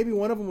think maybe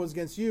one of them was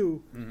against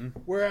you,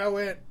 where I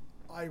went,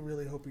 I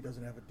really hope he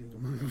doesn't have a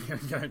Doom.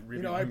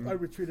 I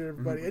retreated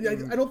everybody.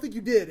 And I don't think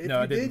you did. If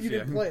you did, you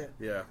didn't play it.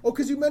 Yeah. Oh,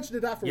 because you mentioned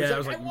it afterwards. Yeah, I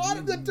was like, I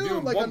wanted the Doom.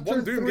 Doom. Like on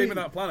turn Doom 3. gave me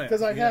that planet.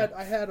 Because I had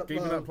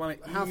gave me that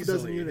planet half a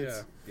dozen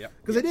units. Yeah.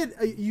 Because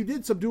you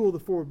did subdual the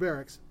forward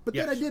barracks, but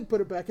then I did put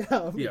it back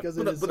out because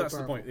but that's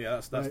the point.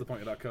 Yeah, that's the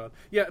point of that card.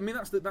 Yeah, I mean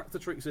that's the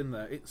tricks in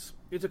there.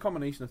 It's a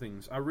combination of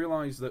things. I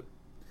realise that.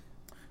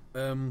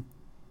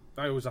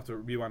 I always have to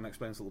rewind and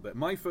explain this a little bit.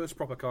 My first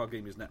proper card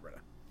game is Netrunner.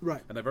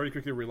 Right. And I very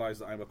quickly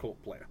realised that I'm a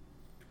cult player.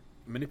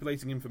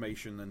 Manipulating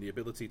information and the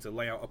ability to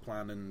lay out a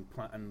plan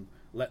and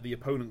let the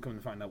opponent come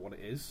and find out what it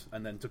is,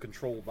 and then to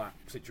control that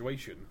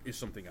situation is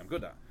something I'm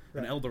good at.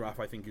 Right. And Eldorath,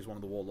 I think, is one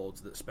of the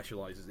warlords that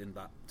specialises in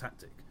that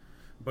tactic.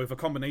 Both a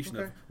combination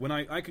of when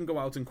I can go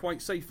out and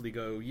quite safely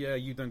go, yeah,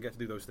 you don't get to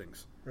do those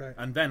things, right?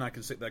 And then I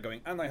can sit there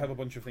going, and I have a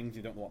bunch of things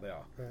you don't know what they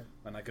are, right?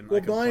 And I can. Well, I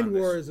can Blind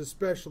plan War this. is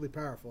especially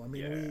powerful. I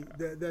mean,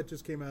 that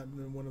just came out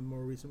in one of the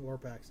more recent war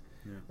packs,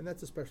 and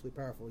that's especially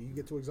powerful. You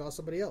get to exhaust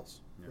somebody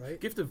else, right?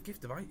 Gift of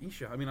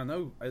Aisha. I mean, I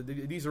know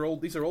these are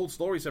old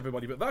stories,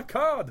 everybody, but that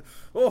card,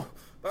 card.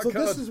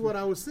 This is what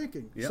I was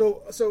thinking. Yeah.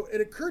 So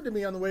it occurred to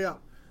me on the way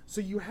up. So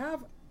you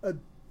have a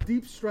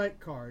Deep Strike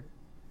card,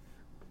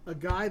 a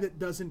guy that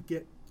doesn't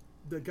get.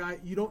 The guy,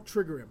 you don't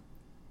trigger him.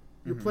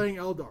 You're playing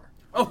Eldar.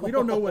 We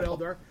don't know what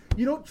Eldar.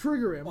 You don't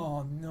trigger him.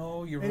 Oh,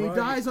 no, you're and right. And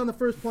he dies on the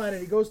first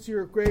planet. He goes to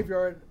your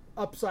graveyard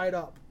upside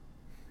up.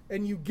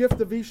 And you gift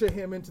the Visha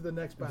him into the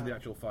next battle. Into the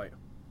actual fight.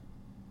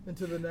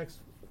 Into the next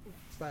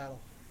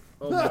battle.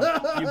 Oh, man.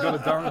 You've got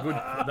a darn good...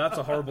 That's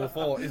a horrible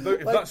thought.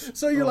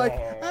 So you're like,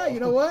 you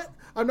know what?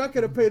 I'm not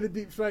going to pay the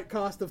Deep Strike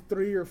cost of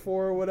 3 or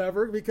 4 or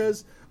whatever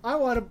because I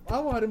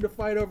want him to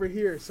fight over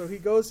here. So he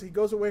goes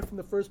away from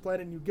the first planet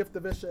and you gift the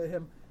Visha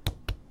him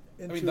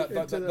into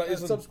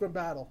the subsequent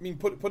battle. I mean,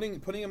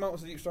 putting him out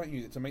as a Deep Strike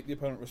unit to make the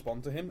opponent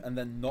respond to him and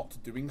then not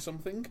doing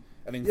something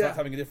and in fact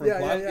having a different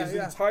plan is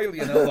entirely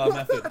an Eldar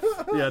method.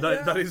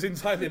 That is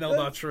entirely an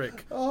Eldar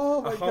trick.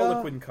 Oh my God.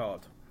 Harlequin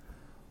card.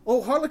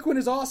 Oh, Harlequin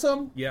is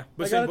awesome. Yeah,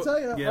 I gotta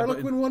tell you,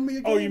 Harlequin won me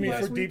a game. Oh, you mean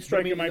for Deep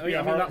Strike? It might be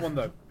a that one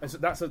though.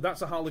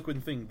 That's a Harlequin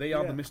thing. They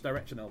are the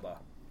misdirection Eldar.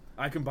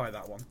 I can buy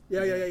that one.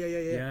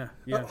 Yeah.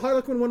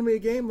 Harlequin won me a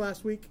game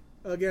last week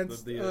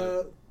against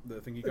the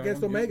thing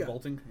against Omega.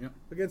 Vaulting,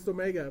 against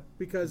Omega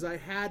because I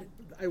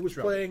was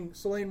playing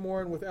Selene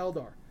Morin with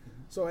Eldar,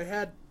 so I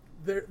had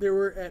they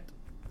were at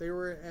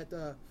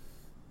the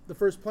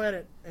first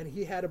planet and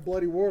he had a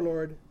bloody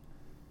warlord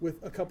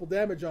with a couple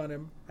damage on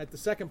him at the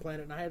second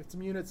planet, and I had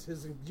some units.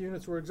 His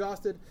units were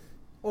exhausted.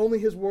 Only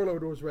his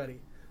warlord was ready.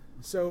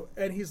 So,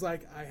 and he's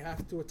like, I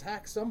have to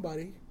attack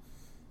somebody.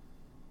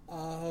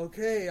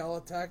 Okay, I'll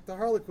attack the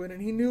Harlequin,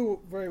 and he knew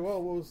very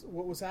well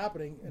what was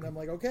happening. And I'm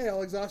like, okay,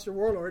 I'll exhaust your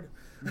warlord.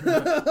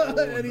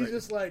 And he's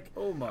just like,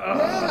 oh my,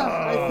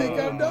 I think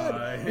I'm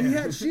done. He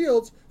had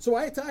shields, so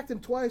I attacked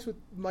him twice with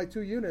my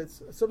 2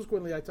 units.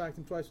 Subsequently, I attacked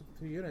him twice with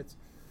 2 units,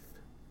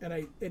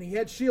 and he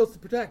had shields to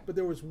protect, but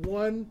there was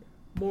one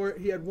more.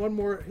 He had one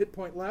more hit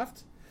point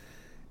left,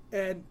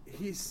 and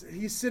he's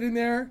sitting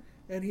there,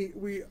 and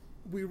we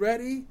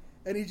ready,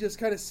 and he's just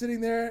kind of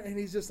sitting there, and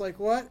he's just like,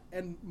 what?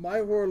 And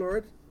my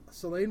warlord,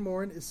 Selene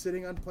Morin, is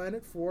sitting on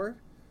planet 4,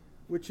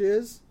 which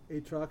is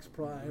Aatrox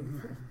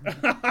Prime.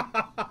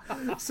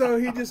 So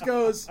he just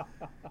goes,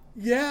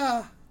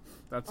 yeah,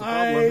 that's a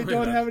problem. I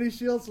don't have any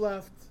shields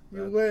left.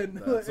 You win.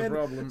 That's a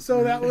problem.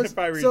 So that was. If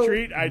I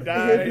retreat, I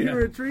die. If he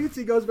retreats,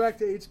 he goes back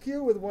to HQ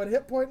with 1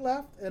 hit point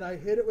left, and I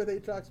hit it with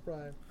Aatrox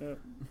Prime.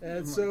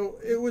 And so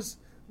it was.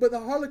 But the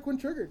Harlequin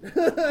triggered. Did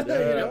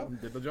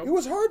the job. It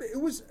was hard.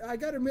 I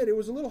got to admit, it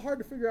was a little hard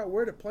to figure out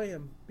where to play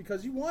him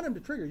because you want him to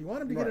trigger. You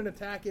want him to get an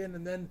attack in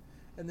and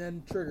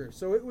then trigger.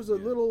 So it was a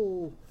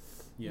little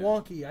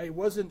wonky. I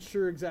wasn't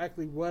sure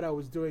exactly what I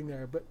was doing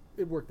there, but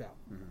it worked out.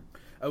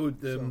 I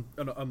would.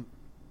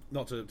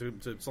 Not to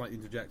slightly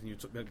interject, and you're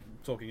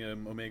talking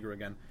Omega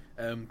again.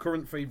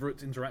 Current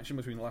favourite interaction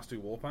between the last 2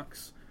 war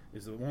packs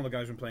is that one of the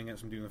guys who's been playing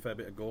against him doing a fair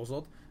bit of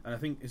Gorzod, and I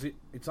think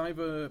it's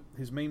either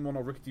his main one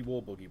or Rickety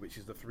War Buggy, which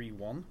is the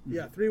 3-1.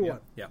 Yeah, 3-1.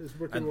 Yeah, It's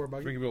Rickety War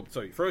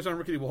Buggy. Throws on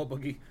Rickety War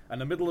Buggy, and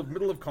the middle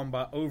of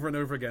combat over and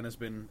over again has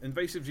been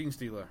Invasive Gene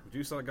Stealer.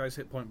 Reduce that guy's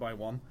hit point by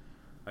 1.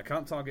 I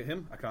can't target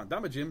him, I can't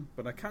damage him,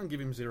 but I can give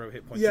him 0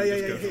 hit points. And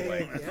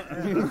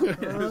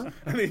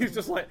he's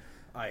just like,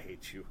 I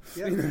hate you.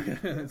 Yeah.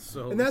 And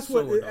that's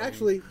what annoying,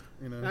 actually.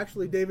 you know?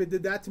 Actually, David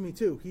did that to me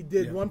too. He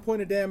did 1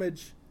 point of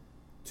damage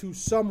to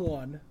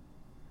someone,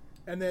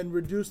 and then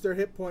reduced their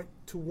hit point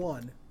to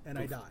 1, and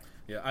I died.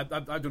 Yeah, I've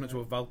done it to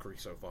a Valkyrie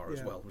so far as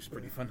Yeah. well, which is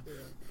pretty fun.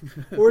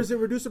 Or is it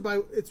reduce it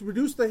by? It's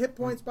reduce the hit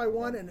points by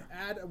 1 and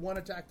add 1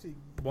 attack to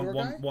your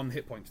guy. One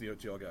hit point to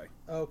your guy.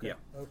 Okay. Yeah.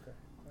 Okay.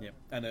 Yeah,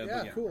 and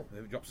Yeah, cool.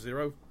 If it drops to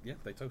 0, yeah,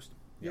 they toast.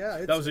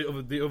 Yeah, that was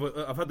the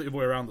other. I've had the other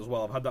way around as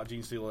well. I've had that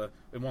Gene Stealer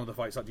in one of the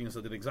fights. That Gene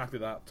Stealer did exactly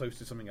that.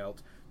 Toasted something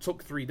else,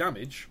 took 3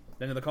 damage.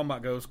 Then in the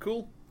combat goes,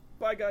 cool,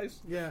 bye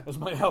guys. Yeah. As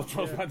my health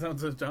drops back down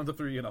to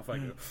 3, and off I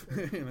go.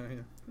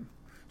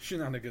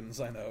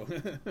 Shenanigans, I know.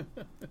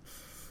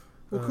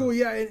 Well, cool.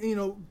 Yeah,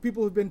 and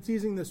people have been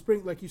teasing the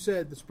spring, like you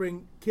said, the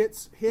spring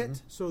kits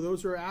hit. So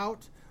those are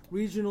out.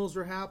 Regionals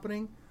are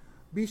happening.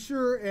 Be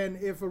sure,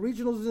 and if a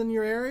regional is in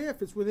your area,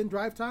 if it's within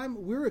drive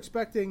time, we're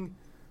expecting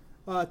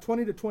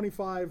 20 to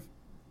 25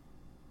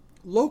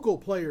 local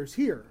players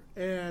here.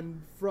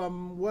 And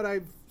from what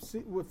I've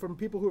seen, from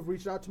people who have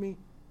reached out to me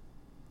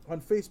on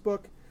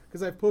Facebook,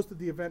 because I've posted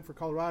the event for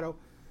Colorado,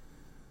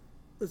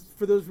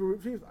 for those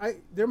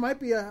there might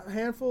be a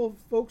handful of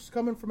folks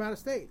coming from out of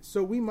state.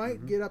 So we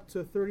might get up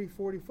to 30,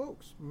 40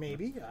 folks,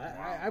 maybe.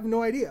 I have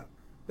no idea.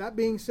 That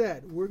being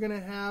said, we're going to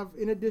have,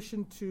 in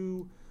addition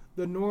to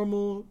the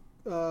normal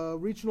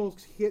regional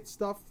hit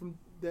stuff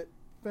that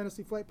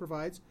Fantasy Flight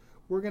provides,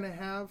 we're going to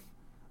have,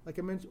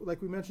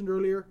 like we mentioned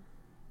earlier,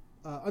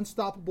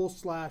 unstoppable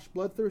 /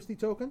 bloodthirsty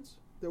tokens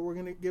that we're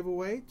going to give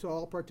away to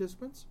all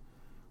participants.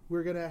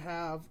 We're going to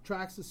have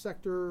Traxxas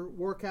Sector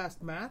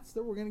Warcast mats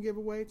that we're going to give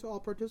away to all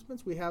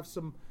participants. We have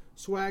some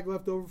swag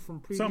left over from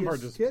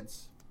previous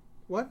kits.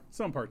 What?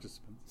 Some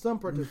participants. Some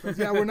participants.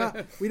 Yeah,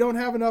 we don't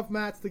have enough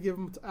mats to give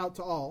them out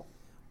to all,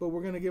 but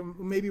we're going to give them,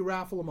 maybe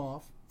raffle them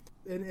off,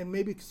 and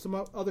maybe some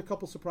other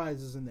couple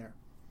surprises in there.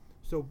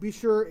 So be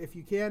sure, if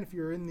you can, if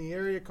you're in the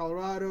area,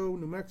 Colorado,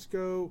 New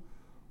Mexico,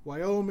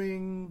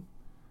 Wyoming,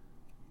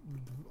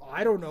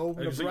 I don't know,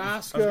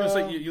 Nebraska, I was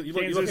going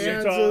to say,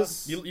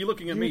 Kansas, you're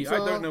looking at me.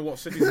 Utah. I don't know what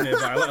cities are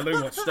nearby, let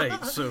alone what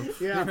states. So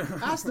yeah,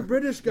 ask the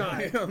British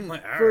guy I'm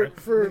like,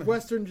 for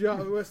Western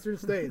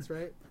states,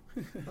 right?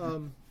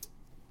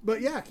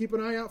 But yeah, keep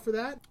an eye out for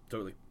that.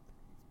 Totally.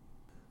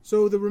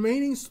 So the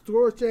remaining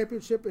Store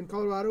Championship in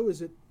Colorado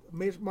is at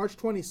March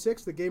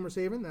 26th, the Gamers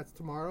Haven. That's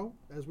tomorrow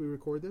as we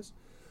record this.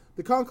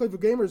 The Conclave of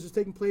Gamers is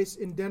taking place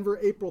in Denver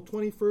April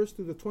 21st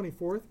through the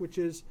 24th, which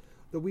is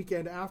the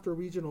weekend after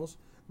regionals.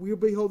 We will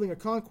be holding a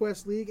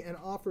Conquest League and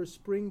offer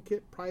spring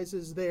kit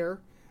prizes there,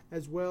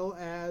 as well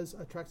as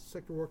a Traxxas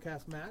Sector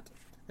Warcast mat,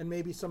 and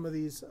maybe some of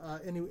these,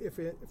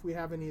 if we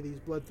have any of these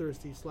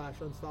bloodthirsty /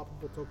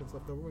 unstoppable tokens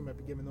left over, we might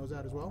be giving those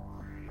out as well.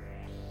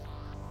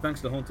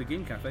 Thanks to Haunted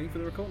Game Cafe for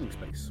the recording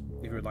space.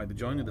 If you would like to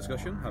join the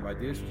discussion, have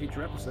ideas for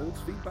future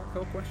episodes, feedback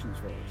or questions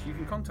for us, you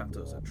can contact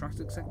us at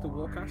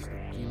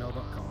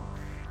traxxassectorwarcast@gmail.com,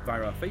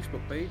 via our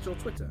Facebook page or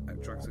Twitter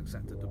at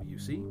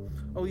TraxxassectorWC,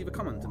 or leave a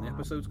comment in the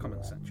episode's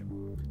comment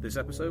section. This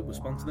episode was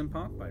sponsored in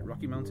part by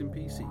Rocky Mountain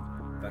PC.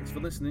 Thanks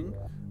for listening.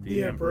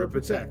 The Emperor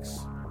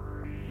protects.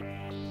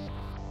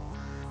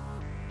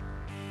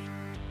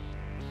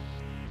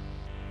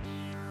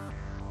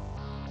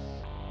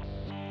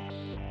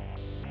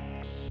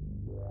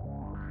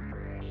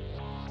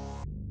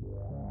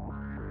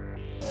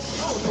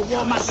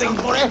 War muttering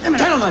for it.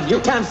 Gentlemen, you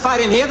can't fight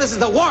in here. This is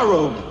the war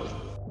room.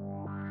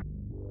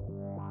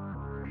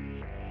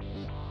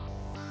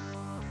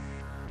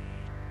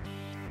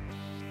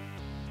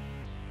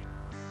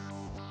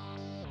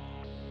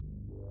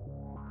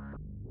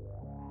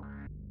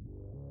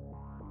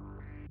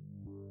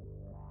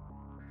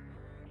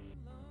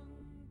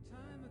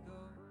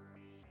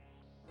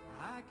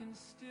 I can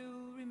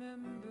still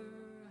remember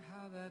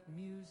how that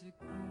music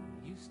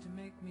used to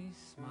make me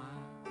smile.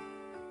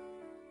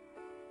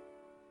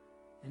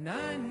 And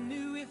I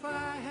knew if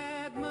I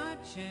had my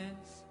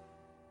chance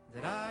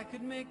that I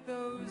could make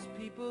those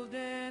people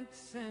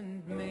dance,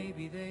 and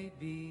maybe they'd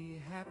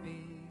be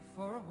happy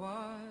for a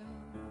while.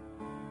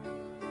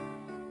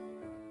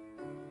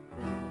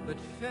 But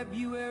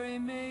February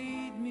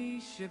made me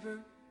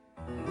shiver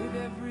with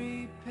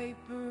every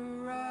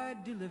paper I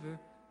deliver.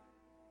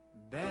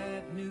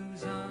 Bad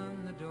news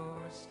on the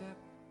doorstep.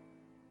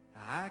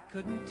 I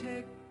couldn't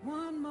take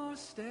one more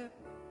step.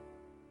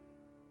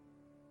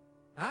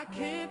 I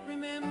can't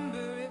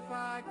remember if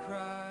I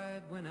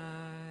cried when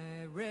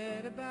I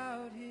read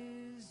about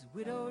his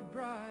widowed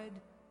bride,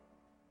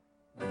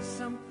 but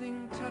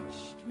something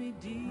touched me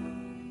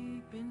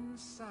deep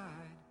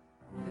inside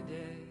the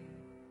day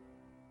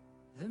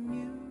the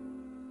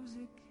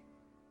music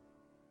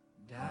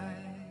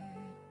died.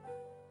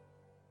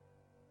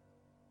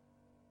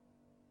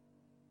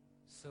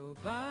 So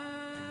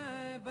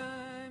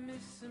bye-bye,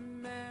 Miss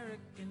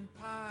American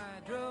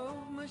Pie.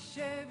 Drove my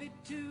Chevy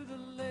to the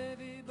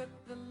levee, but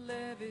the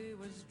levee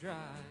was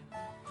dry.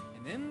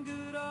 And them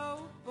good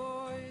old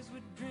boys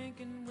were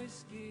drinking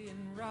whiskey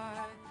and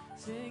rye,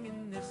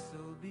 singing,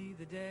 this'll be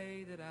the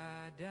day that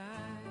I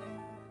die.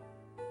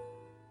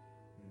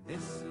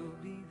 This'll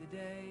be the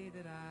day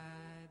that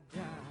I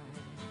die.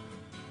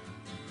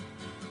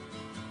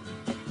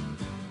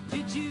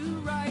 Did you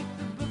write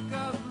the book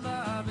of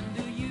love, and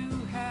do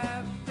you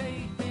have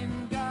faith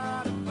in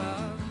God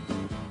above?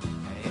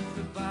 If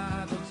the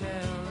Bible tells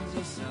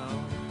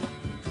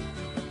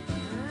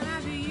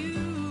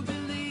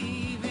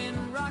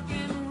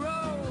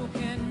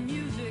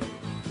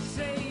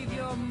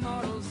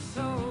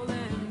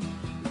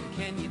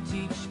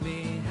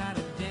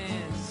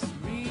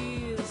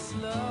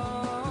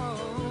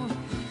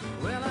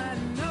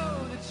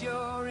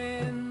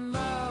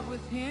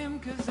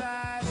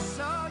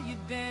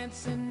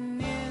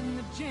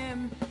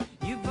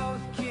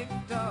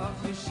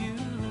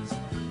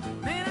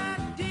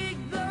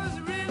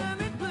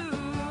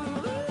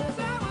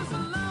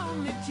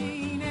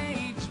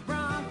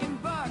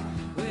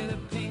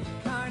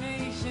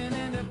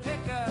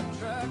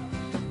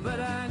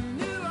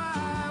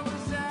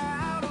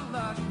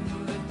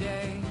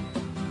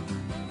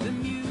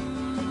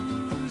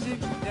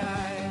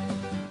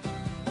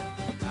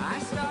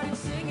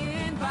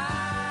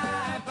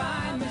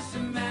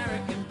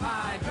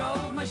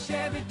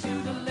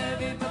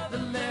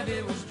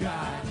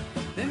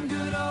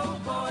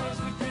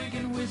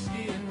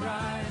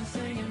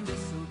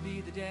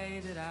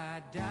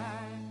I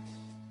die.